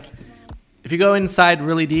like, if you go inside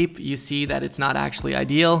really deep, you see that it's not actually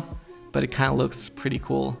ideal, but it kind of looks pretty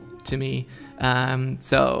cool to me.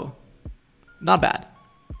 So, not bad.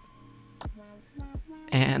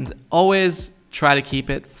 And always try to keep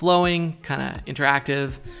it flowing, kind of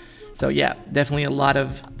interactive. So yeah, definitely a lot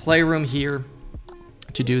of playroom here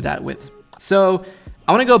to do that with. So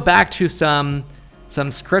I want to go back to some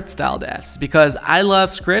script style defs, because I love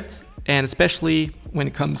scripts. And especially when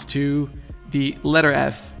it comes to the letter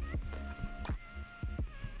F.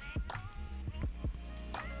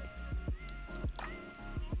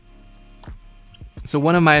 So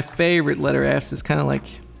one of my favorite letter Fs is kind of like,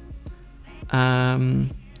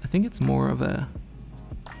 I think it's more of a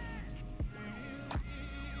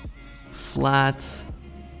flat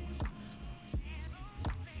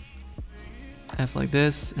F like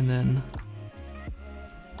this, and then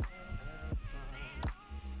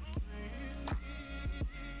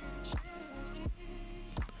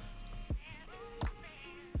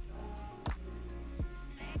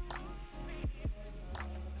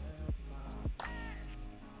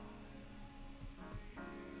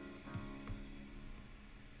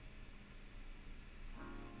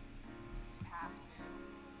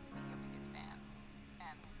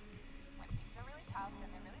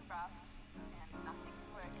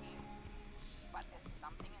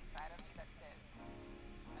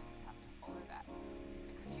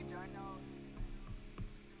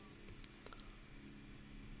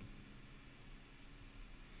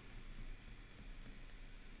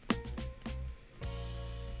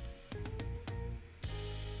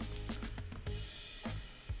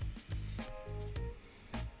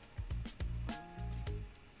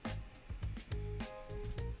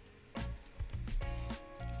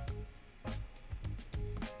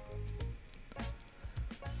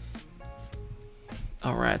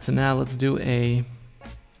All right, so now let's do a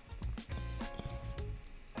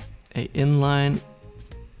inline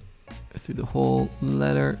through the whole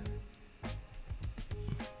letter.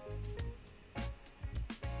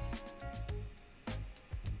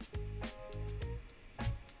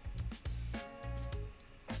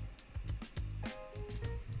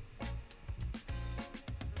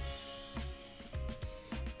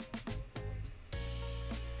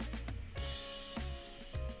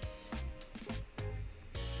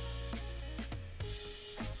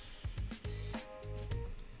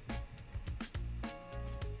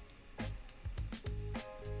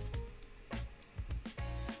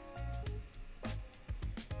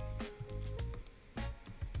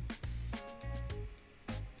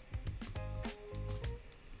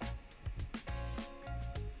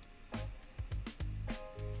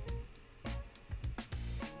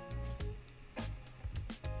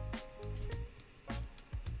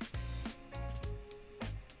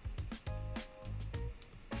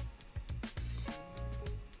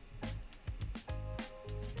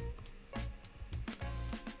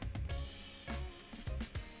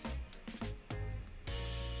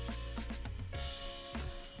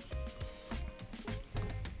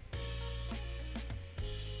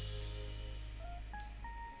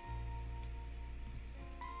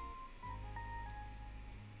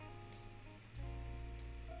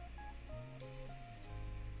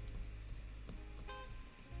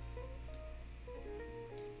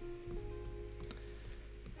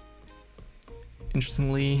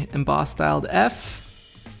 Interestingly embossed styled F.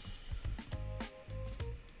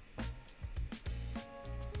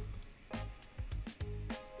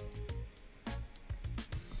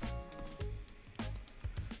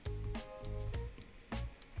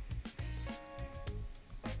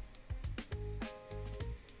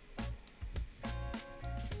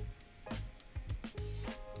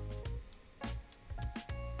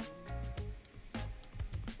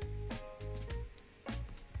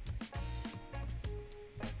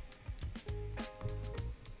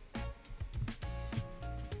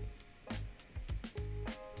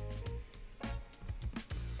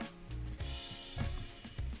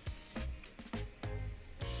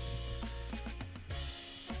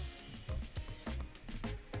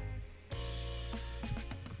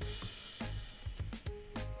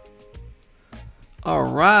 All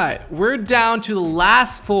right, we're down to the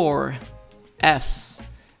last 4 Fs.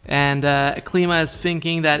 And Klima is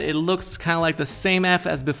thinking that it looks kind of like the same F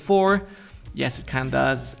as before. Yes, it kind of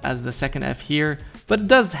does as the second F here, but it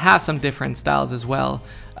does have some different styles as well.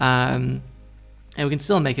 And we can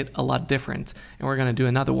still make it a lot different. And we're gonna do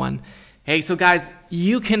another one. Hey, so guys,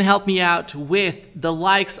 you can help me out with the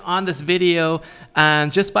likes on this video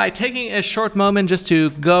just by taking a short moment just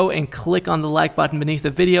to go and click on the like button beneath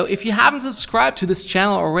the video. If you haven't subscribed to this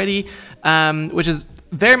channel already, which is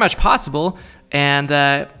very much possible, and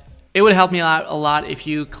it would help me out a lot if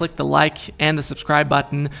you click the like and the subscribe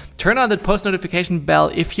button. Turn on the post notification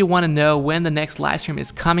bell if you want to know when the next live stream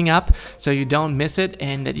is coming up so you don't miss it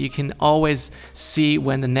and that you can always see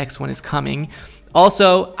when the next one is coming.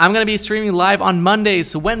 Also, I'm going to be streaming live on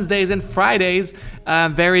Mondays, Wednesdays, and Fridays,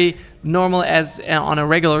 very normal as on a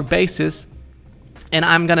regular basis. And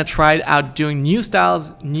I'm going to try out doing new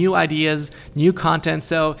styles, new ideas, new content.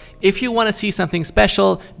 So if you want to see something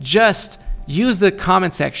special, just use the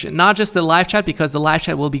comment section, not just the live chat because the live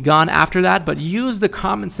chat will be gone after that, but use the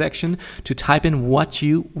comment section to type in what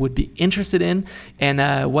you would be interested in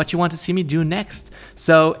and what you want to see me do next.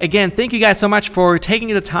 So again, thank you guys so much for taking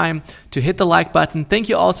the time to hit the like button. Thank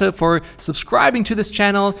you also for subscribing to this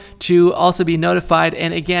channel to also be notified.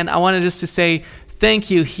 And again, I wanted just to say thank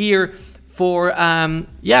you here for,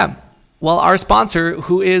 well, our sponsor,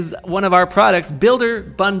 who is one of our products, Builder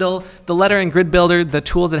Bundle, the letter and grid builder, the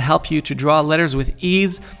tools that help you to draw letters with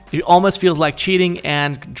ease. It almost feels like cheating,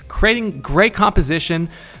 and creating great composition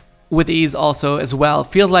with ease also as well.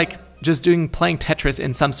 Feels like just playing Tetris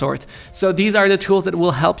in some sort. So these are the tools that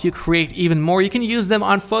will help you create even more. You can use them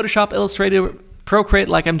on Photoshop, Illustrator, Procreate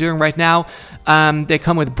like I'm doing right now. They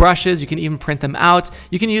come with brushes. You can even print them out.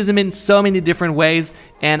 You can use them in so many different ways,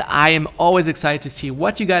 and I am always excited to see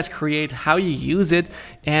what you guys create, how you use it,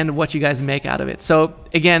 and what you guys make out of it. So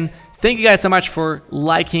again, thank you guys so much for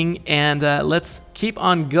liking, and let's keep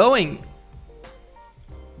on going.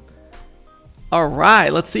 All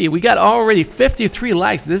right, let's see. We got already 53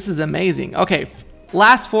 likes. This is amazing. Okay,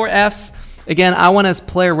 last 4 Fs. Again, I want to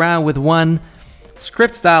play around with one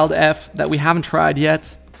script styled F that we haven't tried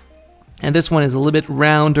yet, and this one is a little bit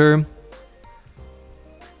rounder.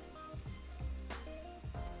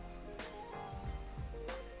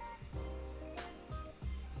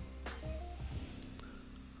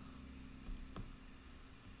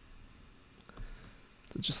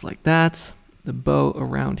 So just like that, the bow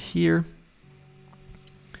around here.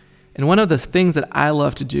 And one of the things that I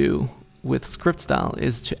love to do with script style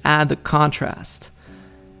is to add the contrast,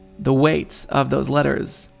 the weight of those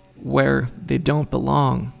letters where they don't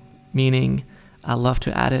belong, meaning I love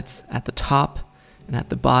to add it at the top and at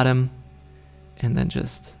the bottom, and then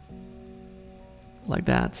just like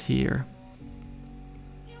that here.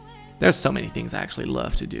 There's so many things I actually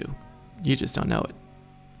love to do. You just don't know it.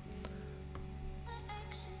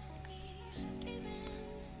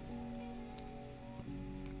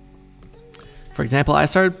 For example, I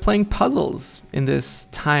started playing puzzles in this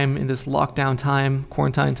time, in this lockdown time,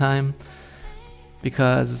 quarantine time,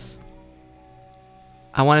 because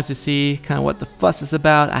I wanted to see kind of what the fuss is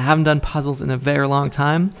about. I haven't done puzzles in a very long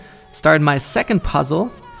time. Started my second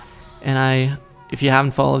puzzle, and if you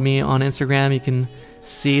haven't followed me on Instagram, you can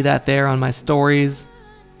see that there on my stories.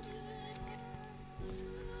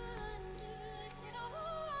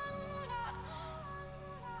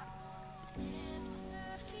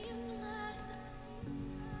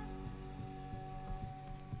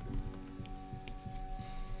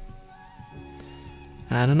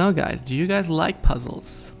 And I don't know, guys, do you guys like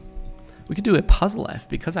puzzles? We could do a puzzle F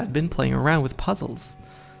because I've been playing around with puzzles.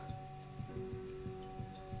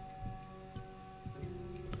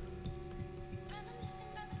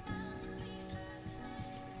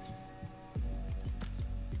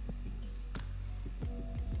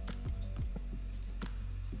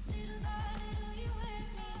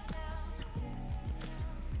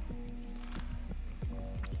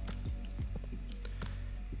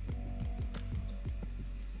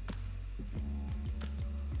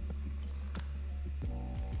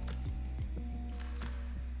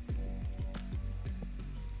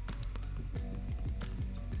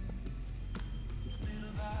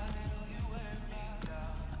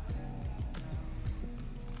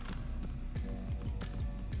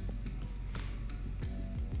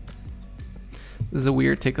 This is a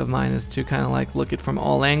weird tick of mine, is to kind of like look it from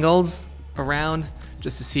all angles around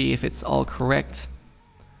just to see if it's all correct.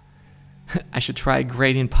 I should try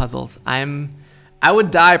gradient puzzles. I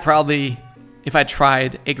would die probably if I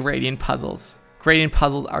tried a gradient puzzles. Gradient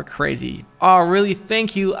puzzles are crazy. Oh, really?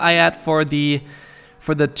 Thank you, Ayat, for the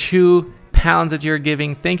 £2 that you're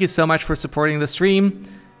giving. Thank you so much for supporting the stream.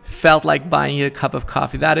 Felt like buying you a cup of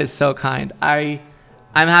coffee. That is so kind. I'm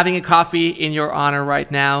having a coffee in your honor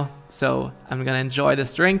right now. So I'm gonna enjoy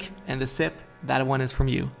this drink and the sip. That one is from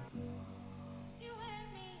you.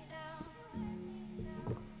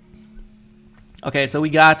 Okay, so we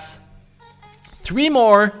got 3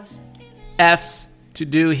 more Fs to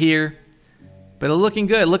do here, but it's looking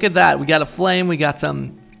good. Look at that. We got a flame, we got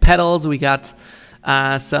some petals, we got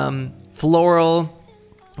some floral,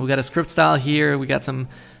 we got a script style here, we got some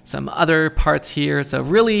other parts here. So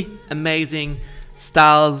really amazing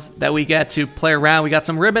styles that we get to play around. We got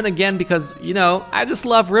some ribbon again because, you know, I just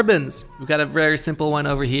love ribbons. We've got a very simple one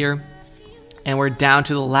over here, and we're down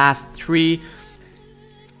to the last 3.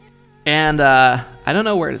 And I don't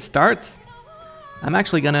know where to start. I'm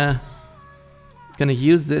actually gonna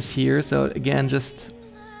use this here. So again, just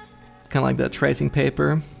kind of like the tracing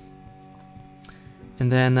paper.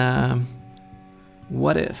 And then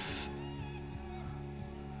what if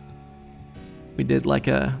we did like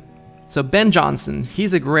a... So Ben Johnson,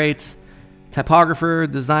 he's a great typographer,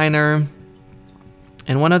 designer,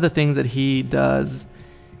 and one of the things that he does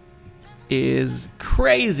is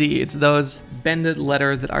crazy. It's those bended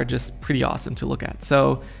letters that are just pretty awesome to look at.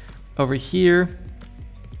 So over here,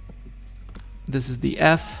 this is the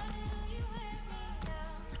F.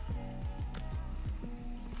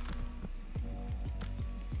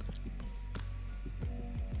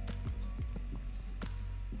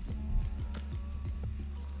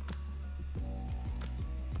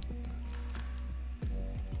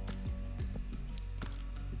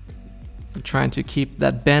 I'm trying to keep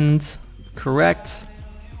that bend correct.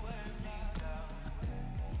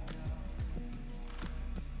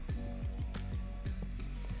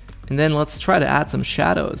 And then let's try to add some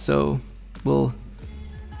shadows. So we'll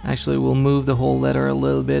move the whole letter a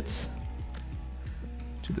little bit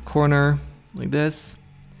to the corner like this.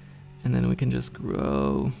 And then we can just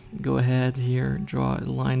go ahead here, draw a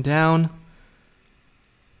line down,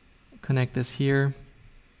 connect this here.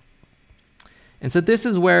 And so this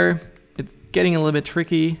is where it's getting a little bit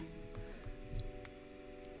tricky,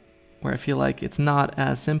 where I feel like it's not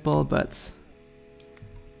as simple, but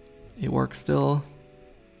it works still.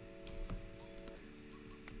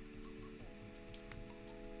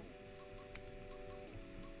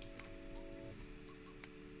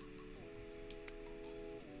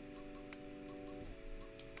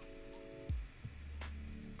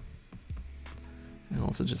 And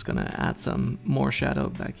also just gonna add some more shadow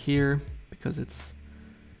back here because it's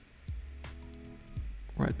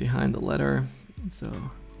right behind the letter, so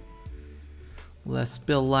less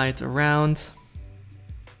spill light around.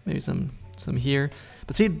 Maybe some here.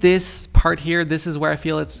 But see this part here, this is where I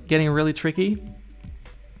feel it's getting really tricky.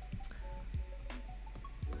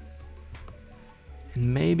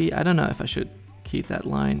 And maybe, I don't know if I should keep that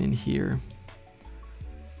line in here,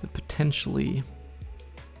 but potentially,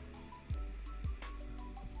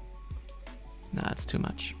 nah, it's too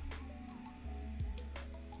much.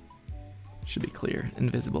 Should be clear and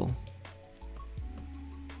visible.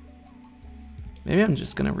 Maybe I'm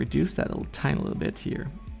just gonna reduce that a tiny little bit here,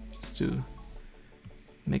 just to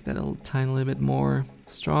make that a tiny little bit more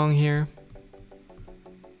strong here.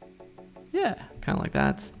 Yeah, kind of like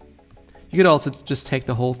that. You could also just take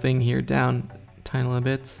the whole thing here down a tiny little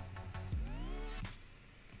bit.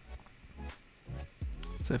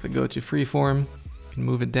 So if I go to freeform, you can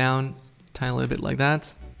move it down a tiny little bit like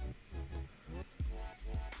that.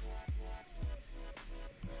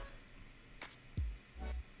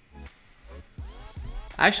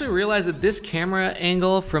 I actually realized that this camera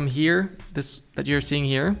angle from here, this that you're seeing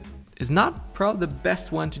here, is not probably the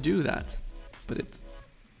best one to do that, but it's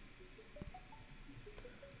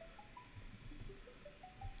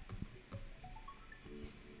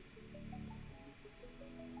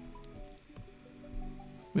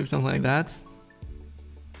maybe something like that.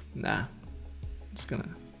 Nah, I'm just gonna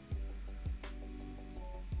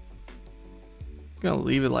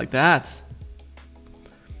leave it like that.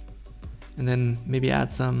 And then maybe add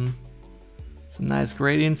some nice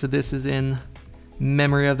gradients. So this is in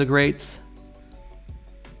memory of the greats.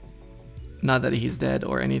 Not that he's dead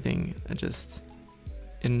or anything, just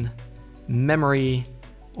in memory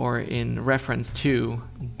or in reference to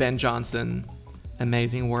Ben Jonson.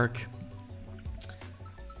 Amazing work.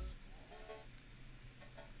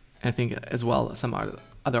 I think as well some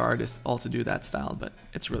other artists also do that style, but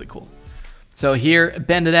it's really cool. So here,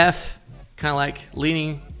 bended F, kind of like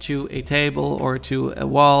leaning to a table or to a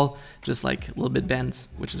wall, just like a little bit bent,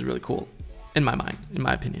 which is really cool in my mind, in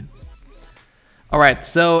my opinion. All right,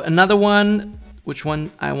 so another one, which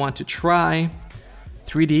one I want to try,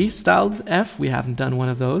 3D styled F. We haven't done one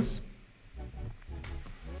of those.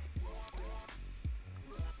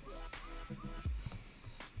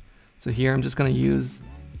 So here I'm just gonna use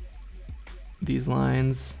these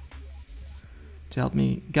lines to help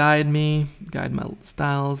me guide my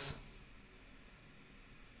styles.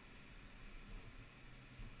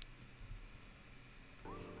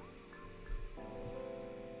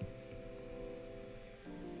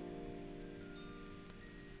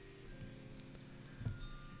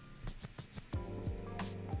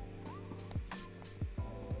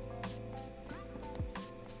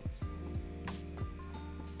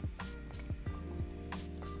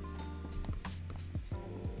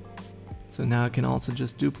 So now I can also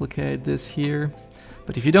just duplicate this here.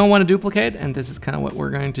 But if you don't want to duplicate, and this is kind of what we're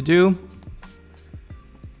going to do,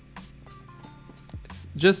 it's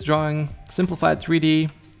just drawing simplified 3D,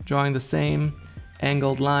 drawing the same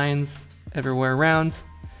angled lines everywhere around,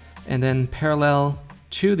 and then parallel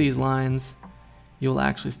to these lines, you'll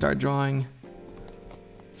actually start drawing.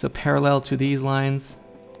 So parallel to these lines,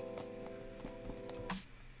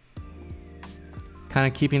 kind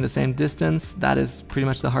of keeping the same distance. That is pretty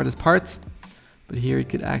much the hardest part. But here you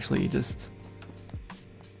could actually just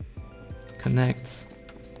connect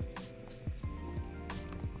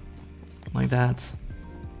like that.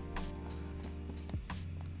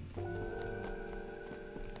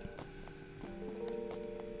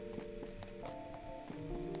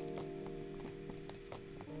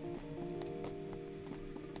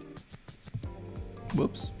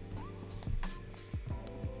 Whoops.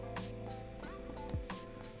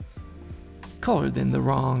 Colored in the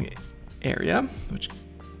wrong area, which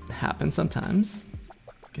happens sometimes.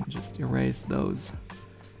 You can just erase those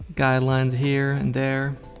guidelines here and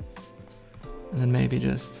there, and then maybe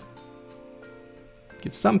just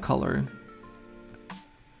give some color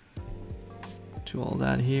to all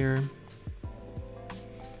that here.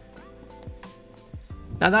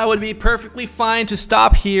 Now that would be perfectly fine to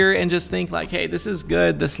stop here and just think like, hey, this is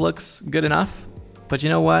good, this looks good enough. But you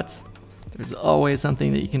know what? There's always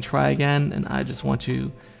something that you can try again, and I just want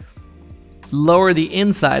to lower the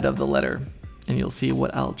inside of the letter, and you'll see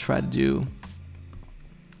what I'll try to do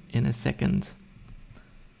in a second.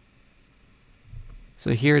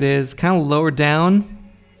 So here it is, kind of lower down,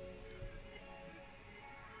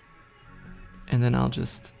 and then I'll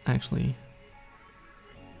just actually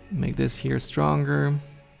make this here stronger.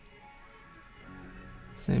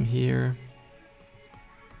 Same here.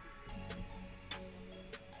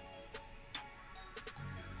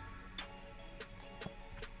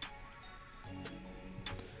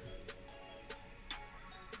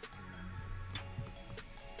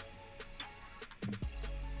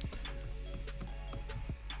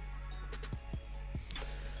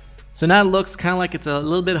 So now it looks kind of like it's a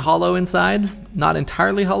little bit hollow inside, not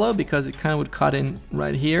entirely hollow because it kind of would cut in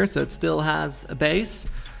right here, so it still has a base.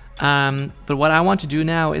 But what I want to do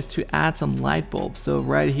now is to add some light bulbs. So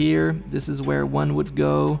right here, this is where one would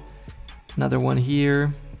go, another one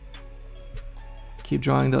here. Keep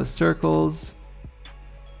drawing those circles.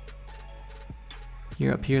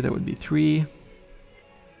 Here up here, there would be 3.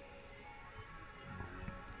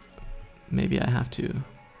 Maybe I have to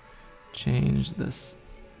change this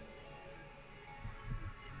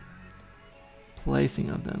placing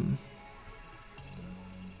of them.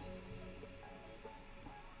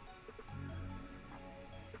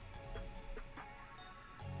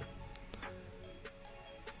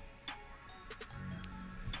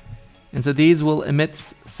 And so these will emit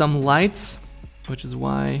some light, which is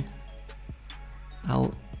why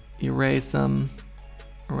I'll erase some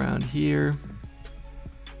around here.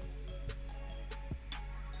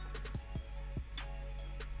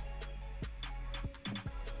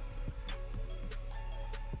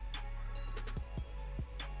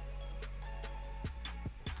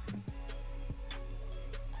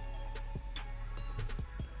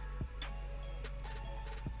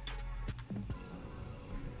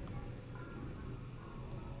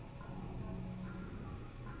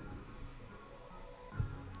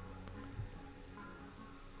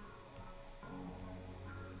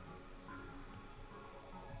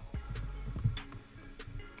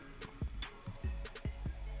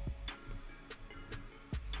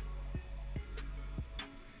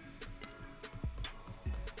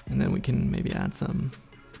 And then we can maybe add some,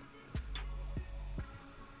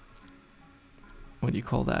 what do you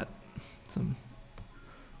call that? Some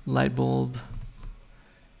light bulb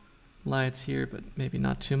lights here, but maybe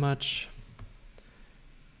not too much.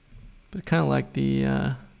 But kind of like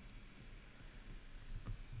the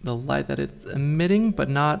light that it's emitting, but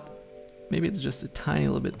not, maybe it's just a tiny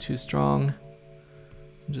little bit too strong.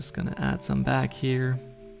 I'm just gonna add some back here.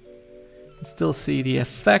 You can still see the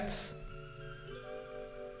effect,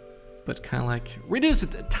 but kind of like reduce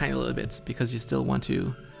it a tiny little bit because you still want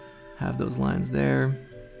to have those lines there.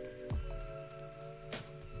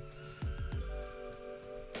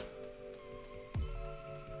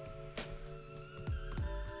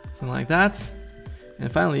 Something like that.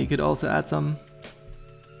 And finally, you could also add some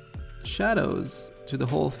shadows to the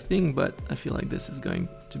whole thing, but I feel like this is going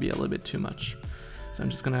to be a little bit too much. So I'm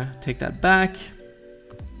just gonna take that back.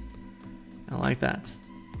 I like that.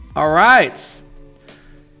 All right.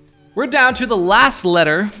 We're down to the last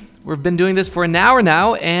letter. We've been doing this for an hour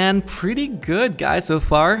now and pretty good, guys, so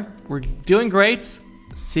far. We're doing great.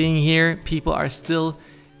 Seeing here, people are still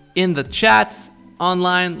in the chats,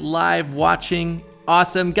 online, live, watching.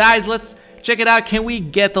 Awesome. Guys, let's check it out. Can we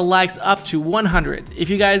get the likes up to 100? If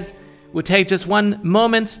you guys would take just one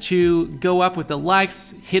moment to go up with the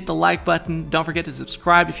likes, hit the like button. Don't forget to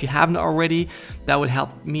subscribe if you haven't already. That would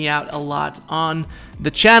help me out a lot on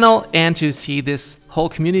the channel and to see this whole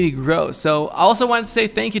community grow. So I also want to say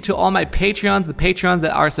thank you to all my Patreons, the Patreons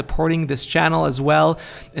that are supporting this channel as well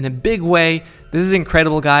in a big way. This is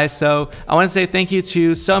incredible, guys. So I want to say thank you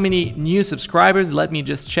to so many new subscribers. Let me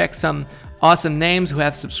just check some awesome names who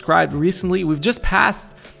have subscribed recently. We've just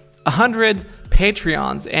passed 100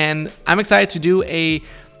 Patreons, and I'm excited to do a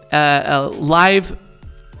live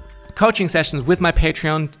coaching sessions with my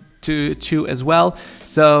Patreon too as well.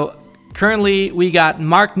 So currently we got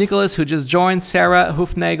Mark Nicholas, who just joined, Sarah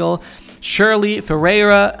Hufnagel, Shirley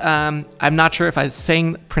Ferreira. I'm not sure if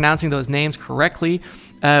I'm pronouncing those names correctly.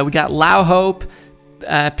 We got Lau Hope,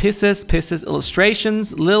 Pisces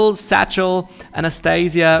Illustrations, Lil Satchel,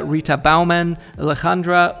 Anastasia, Rita Bauman,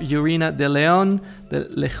 Alejandra, Urina de Leon,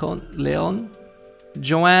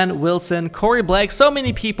 Joanne Wilson, Corey Blake, so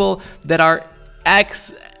many people that are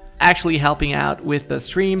actually helping out with the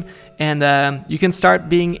stream. And you can start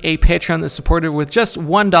being a Patreon supporter with just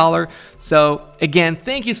 $1. So again,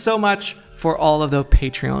 thank you so much for all of the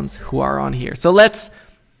Patreons who are on here. So let's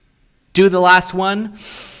do the last one.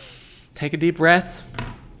 Take a deep breath,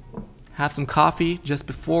 have some coffee just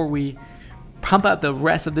before we pump out the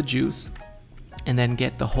rest of the juice, and then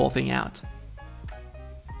get the whole thing out.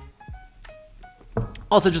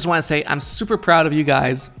 Also, just want to say I'm super proud of you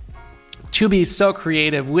guys to be so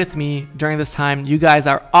creative with me during this time. You guys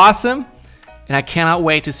are awesome, and I cannot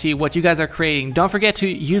wait to see what you guys are creating. Don't forget to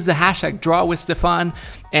use the hashtag #DrawWithStefan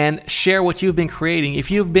and share what you've been creating.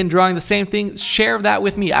 If you've been drawing the same thing, share that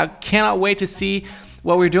with me. I cannot wait to see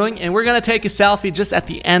what we're doing, and we're gonna take a selfie just at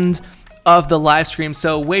the end of the live stream.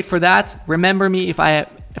 So wait for that. Remember me if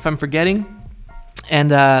I'm forgetting, and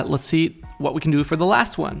let's see what we can do for the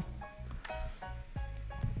last one.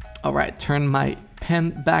 All right, turn my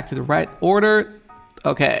pen back to the right order.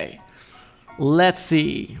 Okay, Let's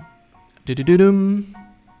see. Do-do-do-dum.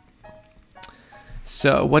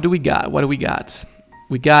 So what do we got? What do we got?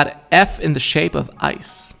 We got F in the shape of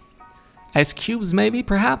ice. Ice cubes, maybe,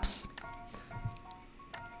 perhaps?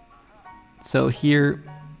 So here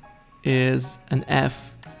is an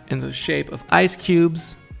F in the shape of ice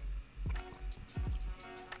cubes.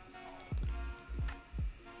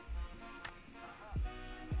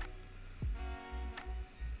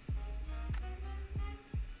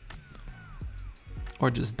 Or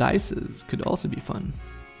just dices could also be fun.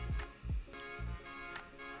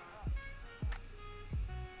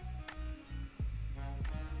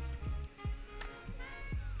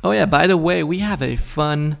 Oh yeah, by the way, we have a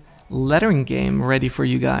fun lettering game ready for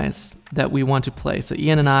you guys that we want to play. So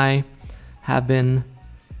Ian and I have been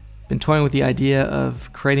toying with the idea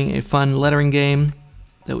of creating a fun lettering game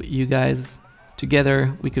that you guys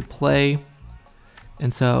together we could play.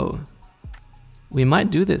 And so we might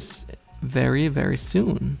do this very, very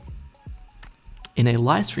soon in a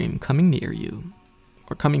live stream coming near you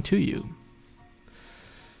or coming to you.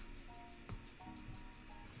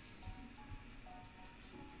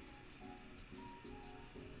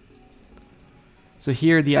 So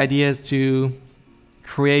here the idea is to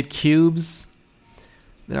create cubes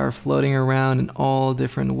that are floating around in all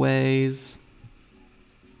different ways.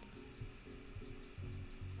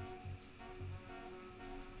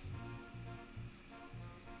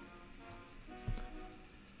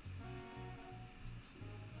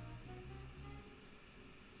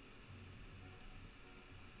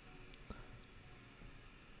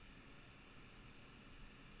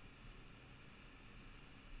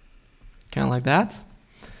 Kind of like that.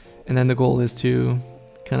 And then the goal is to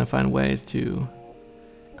kind of find ways to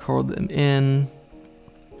curl them in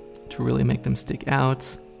to really make them stick out,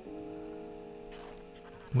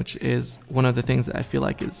 which is one of the things that I feel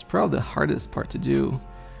like is probably the hardest part to do,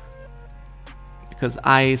 because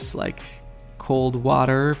ice, like cold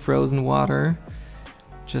water, frozen water,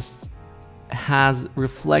 just has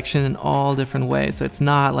reflection in all different ways. So it's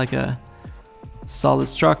not like a solid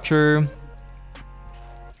structure.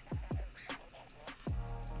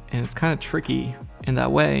 And it's kind of tricky in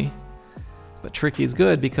that way, but tricky is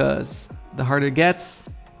good because the harder it gets,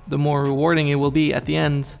 the more rewarding it will be at the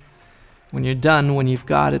end when you're done, when you've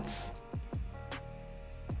got it.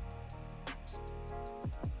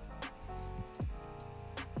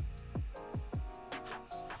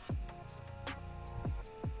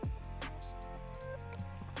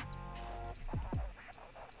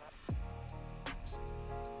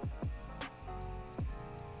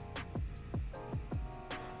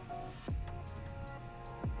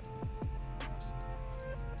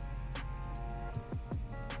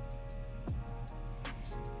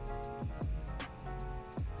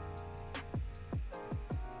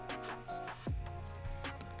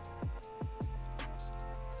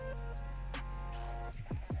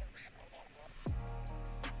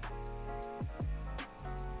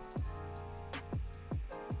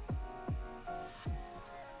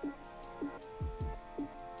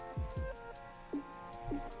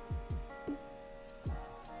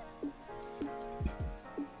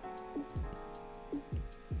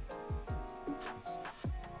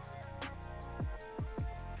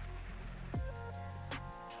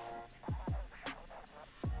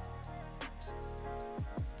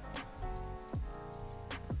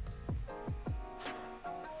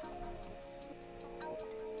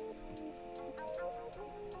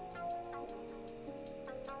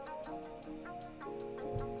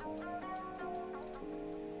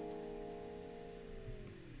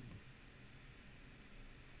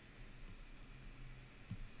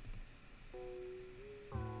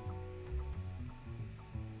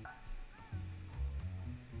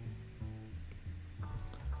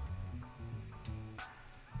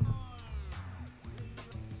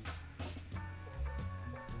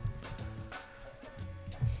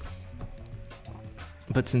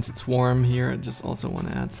 But since it's warm here, I just also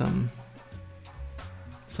want to add some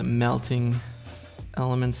melting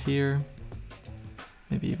elements here.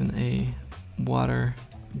 Maybe even a water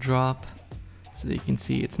drop, so that you can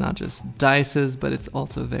see it's not just dices, but it's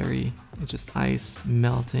also it's just ice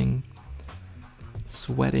melting,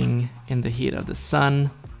 sweating in the heat of the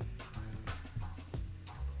sun.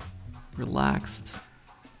 Relaxed,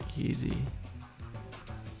 easy.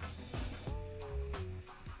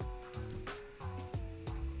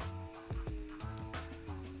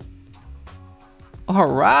 All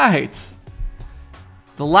right,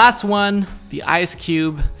 the last one, the ice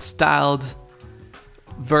cube styled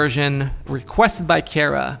version requested by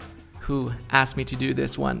Kara, who asked me to do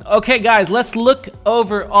this one. Okay guys, let's look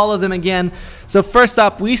over all of them again. So first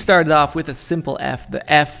up, we started off with a simple F, the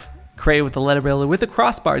F created with the letter builder with the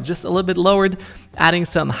crossbar just a little bit lowered, adding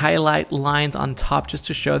some highlight lines on top just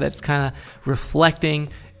to show that it's kind of reflecting,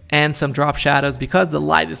 and some drop shadows because the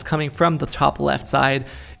light is coming from the top left side,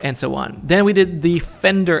 and so on. Then we did the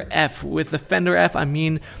fender F. With the fender F, I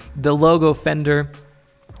mean the logo fender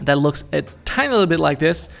that looks a tiny little bit like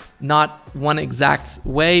this, not one exact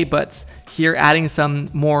way, but here adding some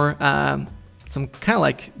more some kind of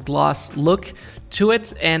like gloss look to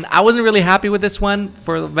it. And I wasn't really happy with this one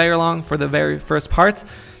for very long, for the very first part.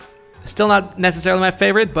 Still not necessarily my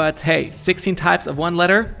favorite, but hey, 16 types of one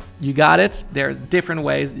letter, you got it. There's different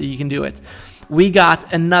ways that you can do it. We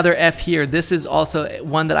got another F here. This is also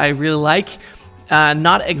one that I really like.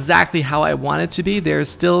 Not exactly how I want it to be. There's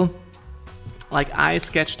still, like, I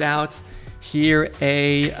sketched out here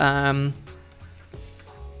a,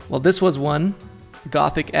 well, this was one,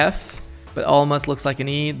 Gothic F, but almost looks like an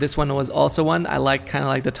E. This one was also one. I like kind of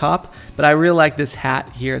like the top, but I really like this hat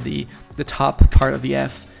here, the top part of the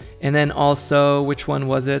F. And then also, which one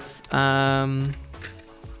was it?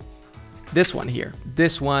 This one here.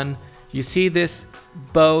 This one, you see this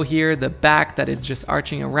bow here, the back that is just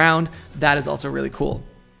arching around. That is also really cool.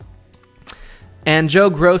 And Joe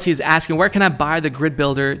Grossi is asking, where can I buy the Grid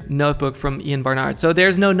Builder notebook from Ian Barnard? So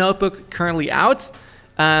there's no notebook currently out.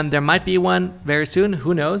 There might be one very soon.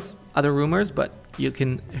 Who knows? Other rumors, but you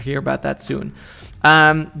can hear about that soon.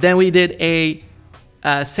 Then we did a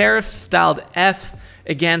serif styled F.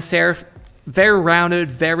 Again, serif, very rounded,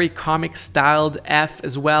 very comic styled F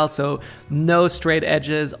as well. So no straight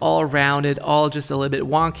edges, all rounded, all just a little bit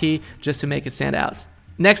wonky, just to make it stand out.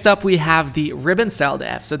 Next up, we have the ribbon styled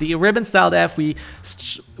F. So the ribbon styled F, we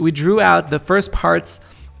drew out the first parts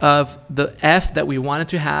of the F that we wanted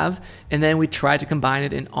to have, and then we tried to combine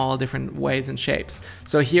it in all different ways and shapes.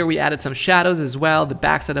 So here we added some shadows as well, the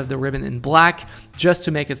backside of the ribbon in black, just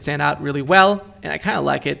to make it stand out really well, and I kind of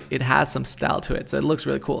like it. It has some style to it, so it looks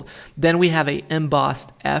really cool. Then we have a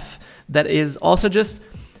embossed F that is also just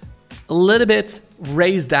a little bit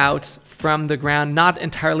raised out from the ground, not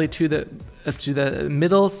entirely to the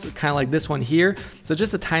middles, kind of like this one here. So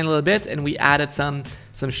just a tiny little bit, and we added some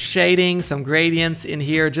shading, some gradients in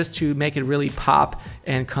here just to make it really pop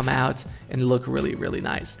and come out and look really, really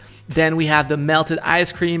nice. Then we have the melted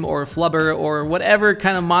ice cream or flubber or whatever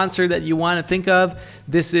kind of monster that you want to think of.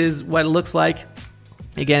 This is what it looks like.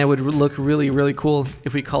 Again, it would look really, really cool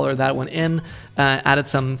if we color that one in. Added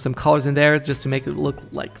some colors in there just to make it look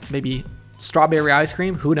like maybe strawberry ice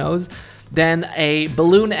cream, who knows. Then a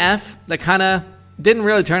balloon F that kind of didn't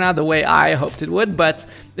really turn out the way I hoped it would, but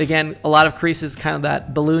again, a lot of creases, kind of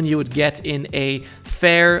that balloon you would get in a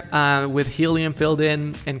fair with helium filled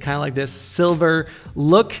in and kind of like this silver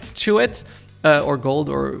look to it, or gold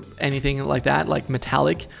or anything like that, like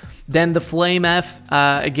metallic. Then the flame F,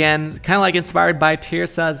 again, kind of like inspired by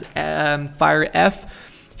Tirsa's fire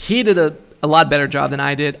F. He did a lot better job than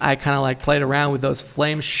I did. I kind of like played around with those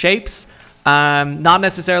flame shapes. Not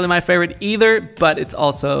necessarily my favorite either, but it's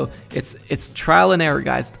also, it's trial and error,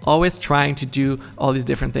 guys. Always trying to do all these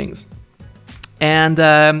different things.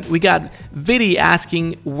 And we got Vidi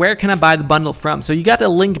asking, where can I buy the bundle from? So you got a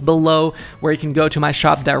link below where you can go to my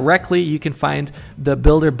shop directly. You can find the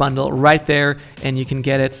builder bundle right there, and you can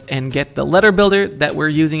get it and get the letter builder that we're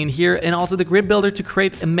using in here, and also the grid builder to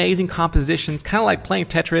create amazing compositions, kind of like playing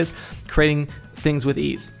Tetris, creating things with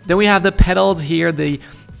ease. Then we have the petals here, the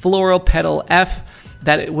floral petal F,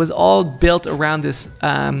 that it was all built around this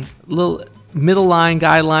little middle line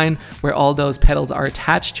guideline where all those petals are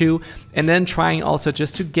attached to, and then trying also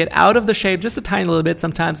just to get out of the shape just a tiny little bit,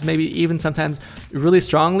 sometimes maybe even sometimes really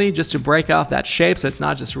strongly, just to break off that shape so it's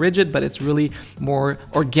not just rigid but it's really more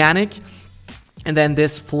organic. And then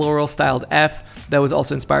this floral styled F that was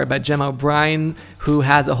also inspired by Gemma O'Brien, who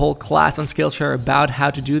has a whole class on Skillshare about how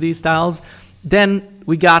to do these styles. Then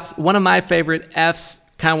we got one of my favorite Fs,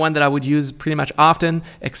 kind of one that I would use pretty much often,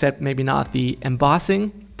 except maybe not the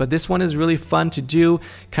embossing, but this one is really fun to do,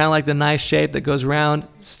 kind of like the nice shape that goes around,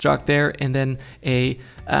 struck there, and then a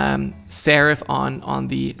serif on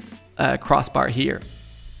the crossbar here.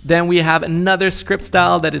 Then we have another script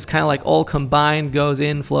style that is kind of like all combined, goes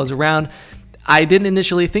in, flows around. I didn't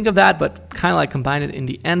initially think of that, but kind of like combine it in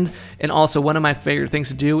the end. And also one of my favorite things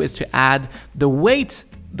to do is to add the weight,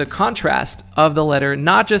 the contrast of the letter,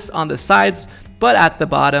 not just on the sides, but at the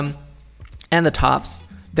bottom and the tops.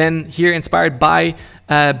 Then here, inspired by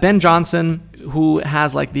Ben Johnson, who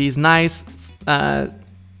has like these nice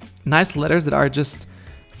letters that are just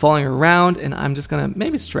falling around, and I'm just gonna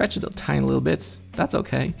maybe stretch it a tiny little bit. That's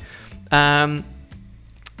okay.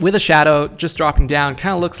 With a shadow just dropping down,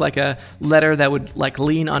 kind of looks like a letter that would like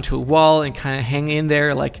lean onto a wall and kind of hang in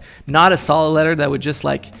there, like not a solid letter that would just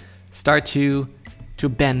like start to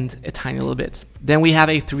bend a tiny little bit. Then we have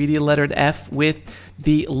a 3D lettered F with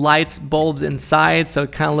the lights bulbs inside, so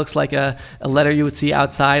it kind of looks like a letter you would see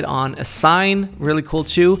outside on a sign. Really cool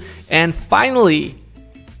too. And finally,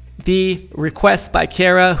 the request by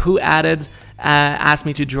Kara, who asked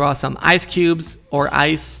me to draw some ice cubes or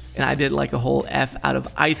ice, and I did like a whole F out of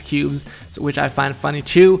ice cubes, so, which I find funny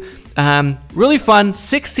too. Really fun.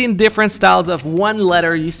 16 different styles of one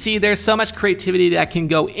letter. You see, there's so much creativity that can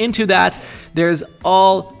go into that. There's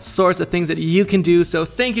all sorts of things that you can do. So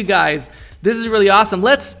thank you guys. This is really awesome.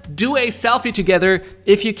 Let's do a selfie together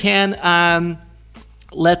if you can.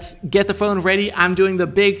 Let's get the phone ready. I'm doing the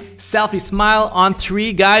big selfie smile on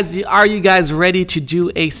 3. Guys, are you guys ready to do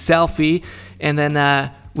a selfie? And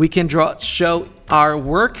then we can show our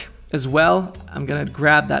work as well. I'm gonna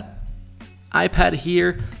grab that iPad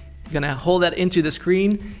here. Gonna hold that into the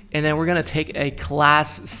screen, and then we're gonna take a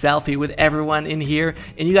class selfie with everyone in here.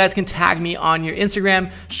 And you guys can tag me on your Instagram,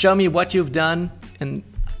 show me what you've done, and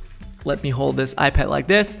let me hold this iPad like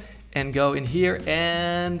this and go in here.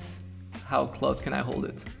 And how close can I hold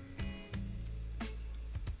it?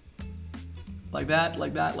 Like that,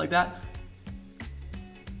 like that, like that.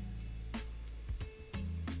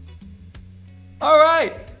 All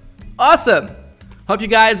right, awesome. Hope you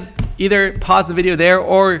guys either pause the video there,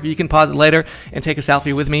 or you can pause it later and take a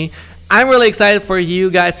selfie with me. I'm really excited for you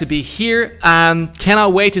guys to be here.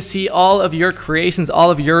 Cannot wait to see all of your creations, all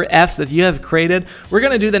of your Fs that you have created. We're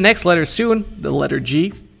gonna do the next letter soon, the letter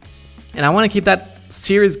G. And I wanna keep that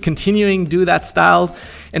series continuing, do that style.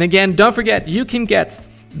 And again, don't forget, you can get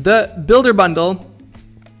the builder bundle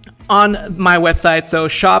on my website. So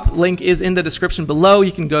shop link is in the description below.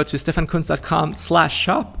 You can go to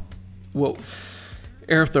stefankunz.com/shop. Whoa.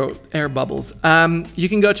 Air bubbles. You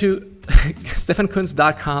can go to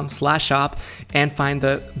stefankunz.com/shop and find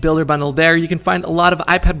the builder bundle there. You can find a lot of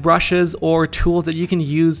iPad brushes or tools that you can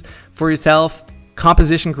use for yourself,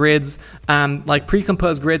 composition grids, like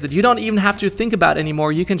pre-composed grids that you don't even have to think about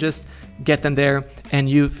anymore. You can just get them there and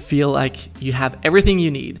you feel like you have everything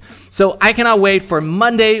you need. So I cannot wait for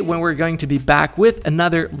Monday when we're going to be back with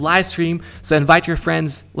another live stream. So invite your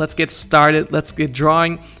friends. Let's get started. Let's get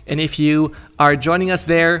drawing. And if you are joining us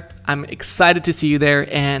there, I'm excited to see you there.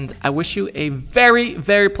 And I wish you a very,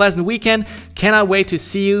 very pleasant weekend. Cannot wait to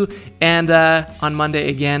see you. And on Monday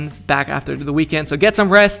again, back after the weekend. So get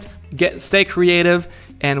some rest, stay creative,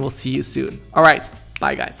 and we'll see you soon. All right.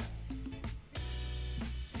 Bye, guys.